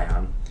to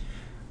Zion.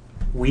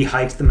 We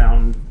hiked the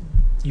mountain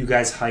you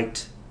guys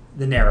hiked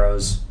the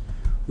Narrows.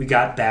 We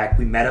got back.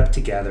 We met up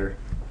together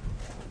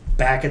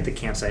back at the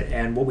campsite.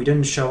 And what we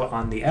didn't show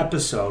on the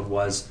episode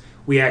was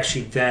we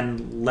actually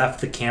then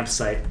left the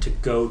campsite to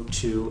go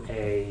to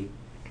a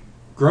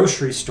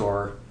grocery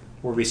store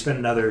where we spent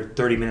another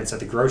 30 minutes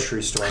at the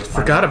grocery store. I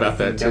forgot about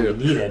that, too.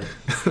 We needed.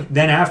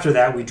 Then after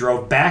that, we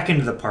drove back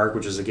into the park,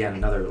 which is, again,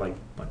 another,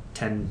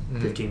 10,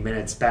 15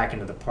 minutes back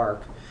into the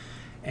park.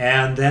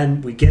 And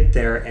then we get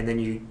there, and then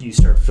you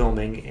start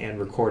filming and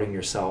recording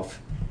yourself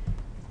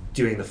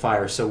doing the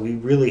fire. So we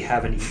really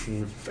haven't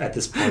eaten at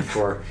this point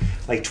for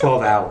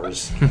 12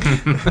 hours.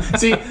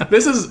 See,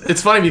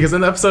 it's funny because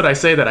in the episode I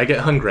say that I get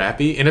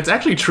hungry, and it's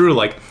actually true.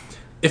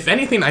 If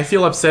anything, I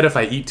feel upset if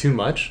I eat too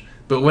much,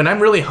 but when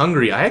I'm really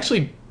hungry, I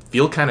actually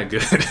feel kind of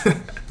good.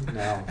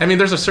 No. I mean,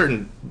 there's a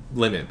certain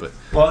limit, but...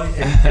 Well,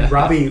 and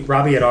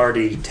Robbie had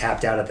already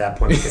tapped out at that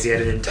point because he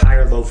had an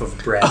entire loaf of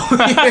bread.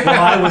 Well,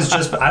 I was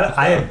just...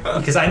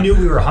 because I knew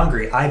we were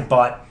hungry, I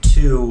bought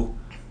two...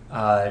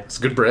 it's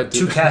good bread.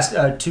 Two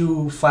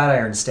flat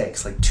iron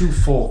steaks, 2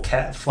 full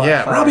flat Robbie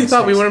iron thought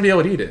we steaks. wouldn't be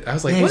able to eat it. I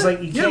was like, And what? he's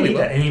like, you can't eat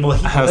that. And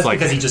that's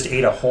because he just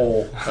ate a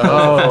whole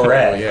loaf of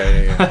bread.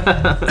 Yeah.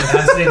 And I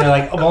was sitting there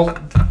like, well,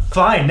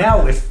 fine.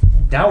 Now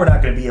we're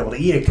not going to be able to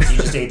eat it because you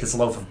just ate this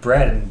loaf of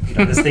bread,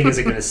 and this thing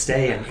isn't going to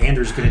stay, and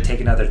Andrew's going to take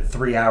another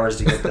 3 hours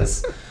to get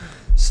this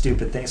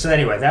stupid thing. So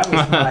anyway, that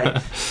was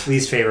my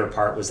least favorite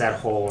part, was that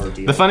whole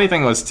ordeal. The funny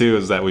thing was too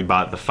is that we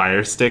bought the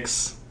fire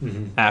sticks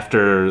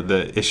after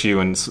the issue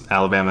in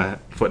Alabama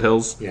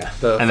foothills. Yeah.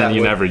 And then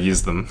you never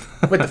used them.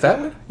 Wait, the fat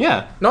one?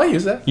 Yeah. No, I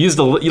use that. You used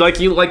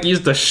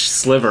the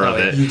sliver of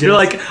it. You You're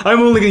like, I'm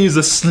only gonna use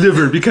a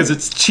sliver because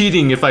it's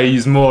cheating if I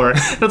use more.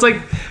 I was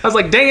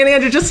like, dang it,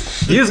 Andrew,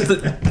 just use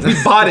we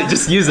bought it,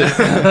 just use it.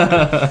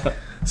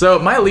 So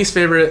my least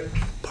favorite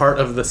part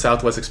of the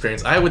Southwest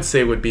experience, I would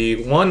say, would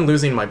be one,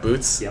 losing my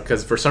boots,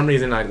 because for some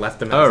reason I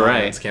left them at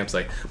the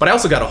campsite. But I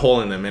also got a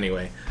hole in them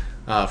anyway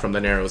from the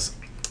Narrows.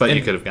 But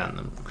you could have gotten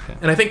them. Okay.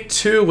 And I think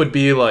two would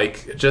be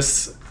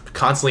just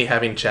constantly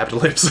having chapped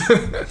lips.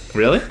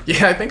 Really?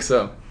 Yeah, I think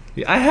so.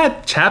 I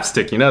had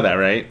chapstick, you know that,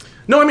 right?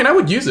 No, I mean, I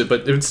would use it,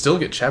 but it would still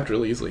get chapped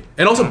really easily.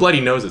 And also bloody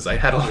noses. I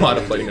had a lot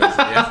of bloody noses.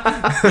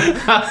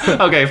 Yeah.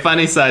 Okay,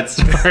 funny side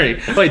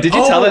story. Wait, did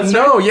you tell that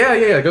story? No,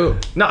 yeah, go.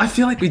 No, I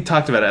feel like we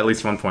talked about it at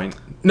least one point.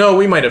 No,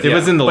 we might have. It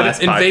was in the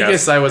last in podcast.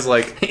 Vegas, I was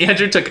like...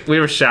 we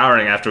were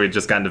showering after we'd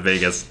just gotten to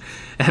Vegas.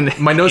 And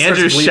my nose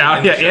Andrew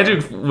starts bleeding.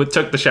 Andrew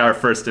took the shower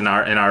first in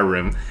our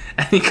room,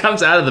 and he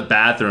comes out of the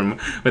bathroom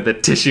with a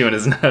tissue in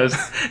his nose,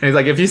 and he's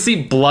like, "If you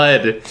see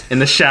blood in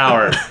the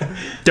shower,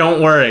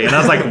 don't worry." And I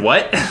was like,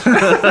 "What?" He's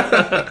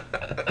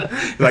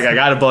like, "I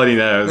got a bloody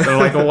nose." And I'm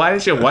like, "Well, why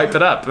didn't you wipe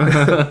it up?"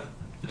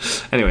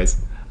 Anyways,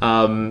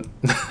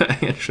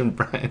 Andrew and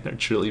Brian are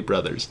truly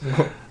brothers.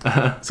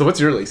 So what's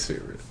your least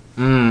favorite?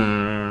 I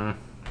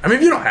mean,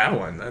 if you don't have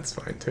one, that's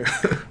fine too.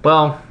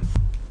 Well,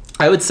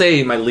 I would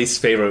say my least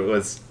favorite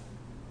was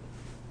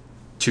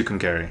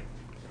Tucumcari.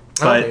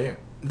 But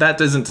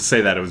that isn't to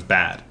say that it was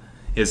bad.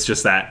 It's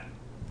just that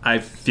I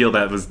feel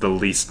that was the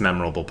least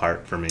memorable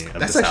part for me.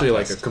 That's actually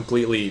a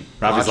completely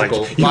Robbie's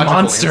logical, like, you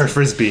monster answer.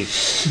 Frisbee.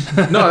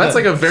 No, that's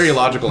a very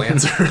logical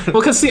answer.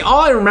 Well, because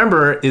all I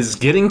remember is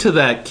getting to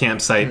that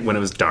campsite when it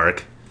was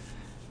dark,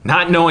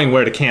 not knowing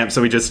where to camp,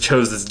 so we just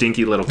chose this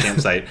dinky little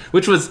campsite,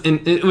 which was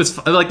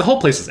the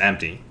whole place was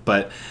empty,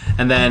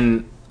 and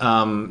then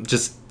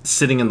just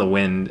sitting in the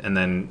wind and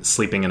then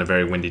sleeping in a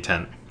very windy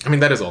tent. I mean,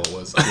 that is all it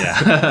was.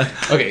 Yeah.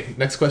 Okay,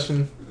 next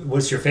question.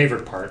 What's your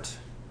favorite part?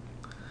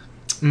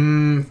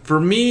 For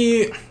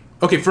me,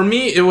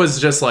 it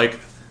was just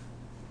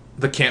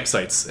the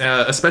campsites,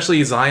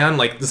 especially Zion.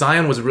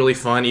 Zion was really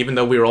fun, even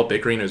though we were all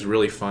bickering. It was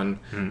really fun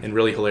and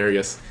really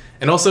hilarious.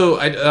 And also,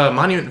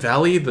 Monument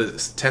Valley, the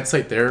tent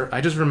site there,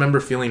 I just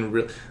remember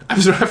feeling I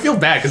feel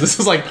bad because this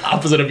is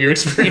opposite of your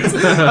experience.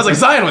 I was like,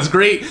 Zion was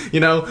great,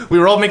 we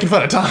were all making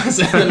fun of Thomas,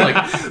 and then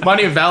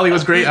Monument Valley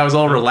was great. I was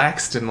all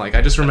relaxed, and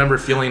I just remember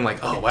feeling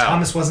oh wow.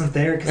 Thomas wasn't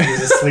there because he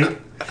was asleep.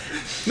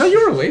 No,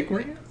 you were awake,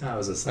 weren't you? I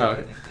was asleep.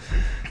 Oh.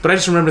 But I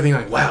just remember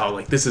thinking wow,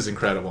 this is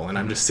incredible, and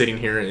I'm just sitting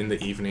here in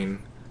the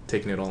evening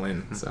taking it all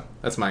in. So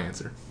that's my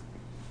answer.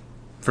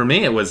 For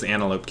me, it was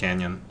Antelope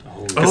Canyon.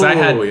 Because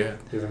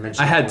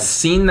I had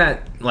seen seen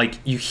that,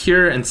 you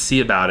hear and see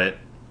about it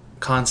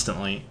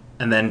constantly,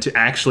 and then to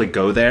actually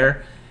go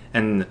there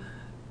and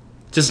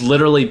just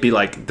literally be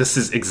like, this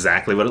is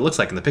exactly what it looks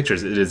like in the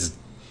pictures.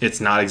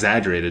 It's not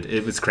exaggerated.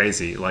 It was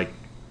crazy.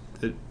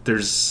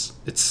 It's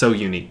so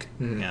unique.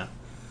 Mm-hmm. Yeah.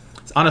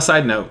 On a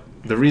side note,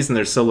 the reason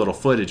there's so little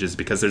footage is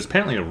because there's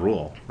apparently a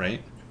rule,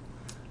 right?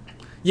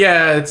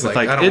 Yeah, it's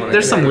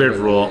there's some weird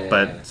rule,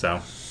 but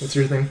so. What's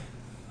your thing?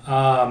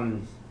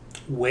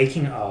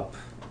 Waking up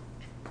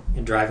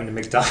and driving to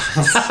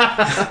McDonald's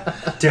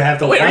to have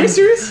the Wait, are you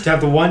serious? To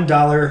have the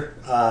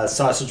 $1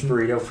 sausage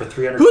burrito for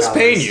 300 Who's calories.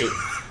 paying you?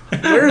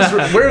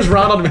 Where's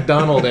Ronald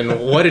McDonald, and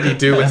what did he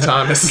do with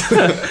Thomas?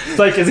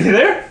 Is he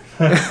there?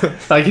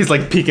 He's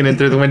peeking in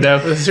through the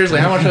window. Seriously,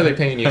 how much are they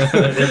paying you?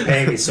 They're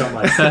paying me so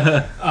much.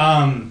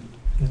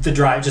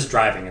 Just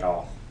driving it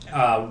all.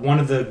 One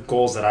of the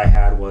goals that I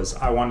had was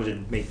I wanted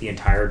to make the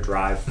entire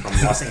drive from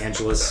Los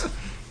Angeles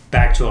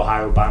back to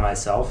Ohio by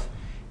myself.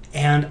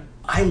 And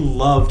I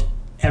loved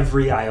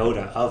every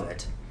iota of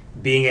it.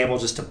 Being able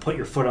just to put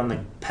your foot on the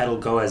pedal,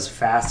 go as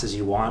fast as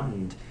you want,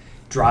 and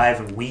drive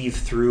and weave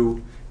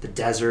through the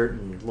desert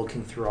and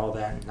looking through all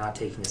that and not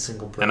taking a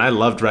single break. And I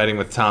loved riding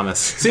with Thomas.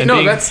 See, and no,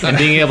 being, that's- and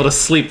being able to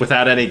sleep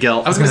without any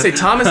guilt. I was gonna say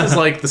Thomas is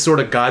like the sort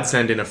of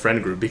godsend in a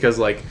friend group because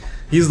like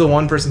he's the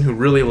one person who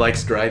really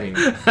likes driving.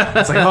 It's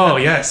like, oh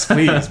yes,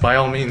 please, by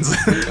all means.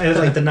 It was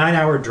like the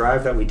 9-hour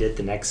drive that we did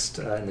in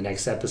the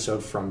next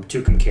episode from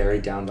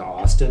Tucumcari down to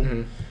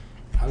Austin.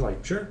 I was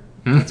like, sure.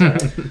 That's all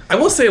right. I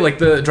will say, like,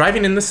 the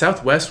driving in the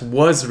Southwest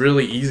was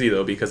really easy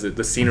though because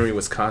the scenery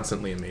was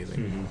constantly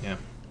amazing. Yeah.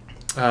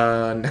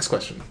 Next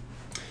question.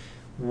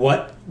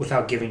 What,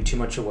 without giving too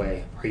much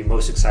away, are you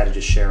most excited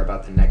to share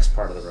about the next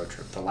part of the road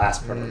trip, the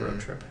last part of the road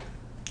trip?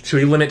 Should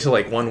we limit to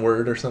like one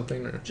word or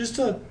something? Or? Just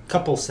a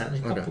couple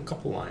sentences, Okay.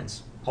 couple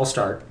lines. I'll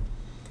start.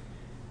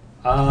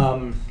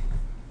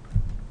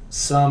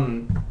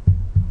 Some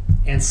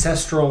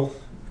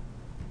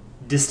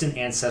distant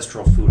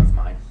ancestral food of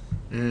mine.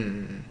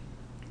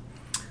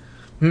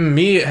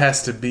 Me, it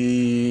has to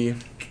be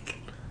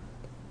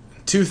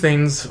two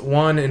things.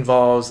 One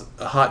involves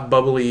a hot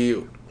bubbly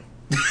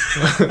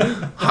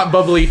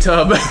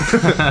tub,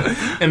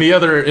 and the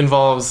other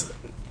involves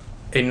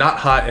a not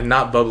hot and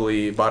not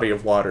bubbly body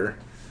of water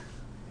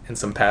and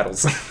some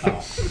paddles.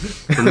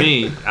 For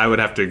me, I would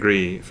have to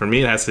agree. For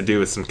me, it has to do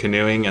with some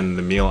canoeing and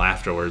the meal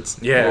afterwards.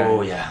 Yeah.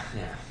 Oh, yeah.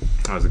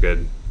 That was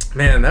good.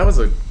 Man, that was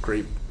a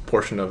great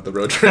portion of the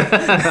road trip.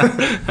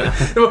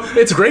 Well,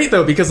 it's great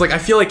though because like I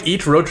feel like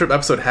each road trip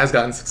episode has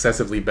gotten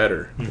successively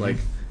better, like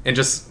and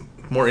just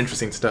more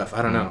interesting stuff.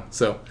 I don't know.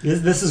 So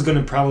This is going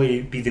to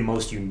probably be the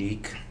most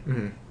unique.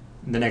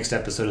 The next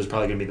episode is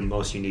probably going to be the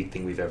most unique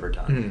thing we've ever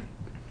done.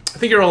 I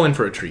think you're all in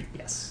for a treat,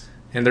 Yes.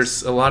 and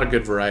there's a lot of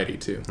good variety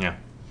too. Yeah.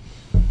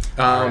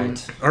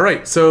 Alright. All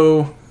right,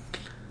 so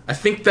I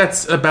think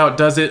that's about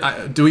does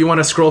it. Do we want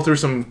to scroll through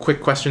some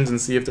quick questions and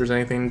see if there's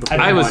anything? Before?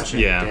 I've been was- watching.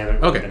 yeah. They haven't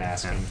really Okay. been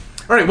asking.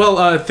 All right,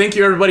 well, thank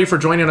you everybody for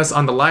joining us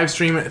on the live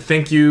stream.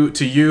 Thank you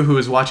to you who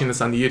is watching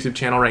this on the YouTube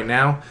channel right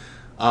now.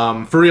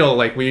 For real,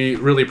 like we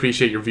really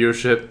appreciate your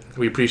viewership.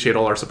 We appreciate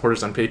all our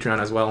supporters on Patreon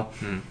as well.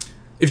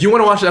 If you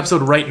want to watch the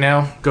episode right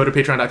now, go to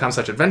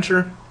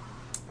patreon.com/adventure.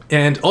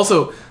 And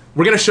also,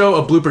 we're going to show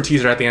a blooper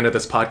teaser at the end of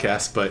this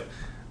podcast, but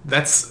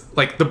that's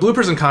like the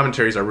bloopers and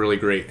commentaries are really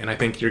great, and I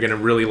think you're going to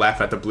really laugh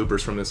at the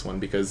bloopers from this one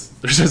because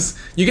there's just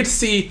you get to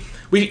see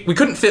we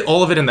couldn't fit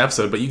all of it in the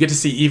episode, but you get to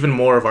see even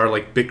more of our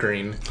like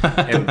bickering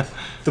and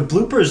The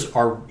bloopers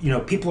are,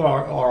 people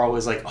are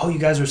always like, oh, you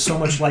guys are so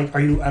much like,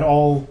 are you at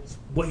all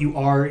what you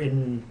are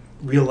in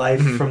real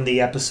life from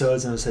the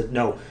episodes? And I said,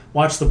 no,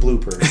 watch the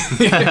bloopers.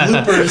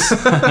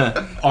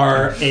 Bloopers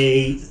are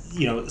a,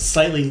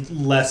 slightly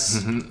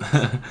less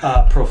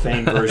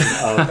profane version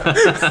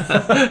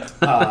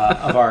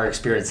of our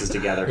experiences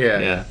together.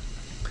 yeah.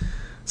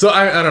 So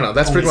I don't know.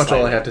 That's pretty Only much all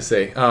I slightly. have to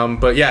say.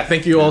 But yeah,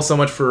 thank you all so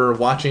much for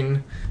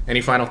watching.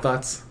 Any final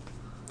thoughts?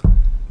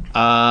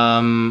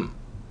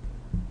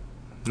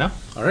 No.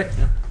 All right.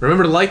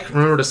 Remember to like,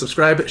 remember to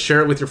subscribe,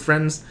 share it with your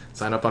friends,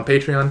 sign up on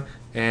Patreon,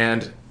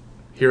 and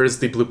here is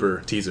the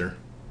blooper teaser.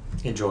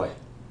 Enjoy.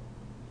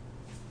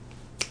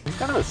 It's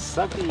kind of a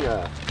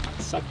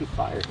sucky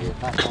fire here,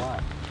 not gonna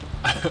lie.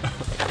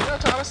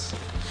 Thomas.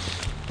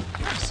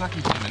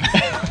 Sucky demon.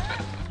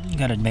 You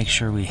gotta make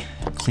sure we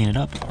clean it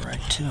up all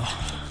right, too.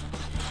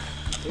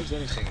 If there's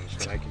anything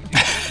that I can do.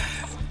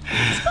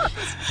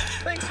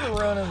 Thanks for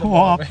running the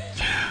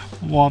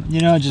Well,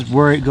 just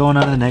going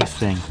on to the next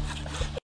thing.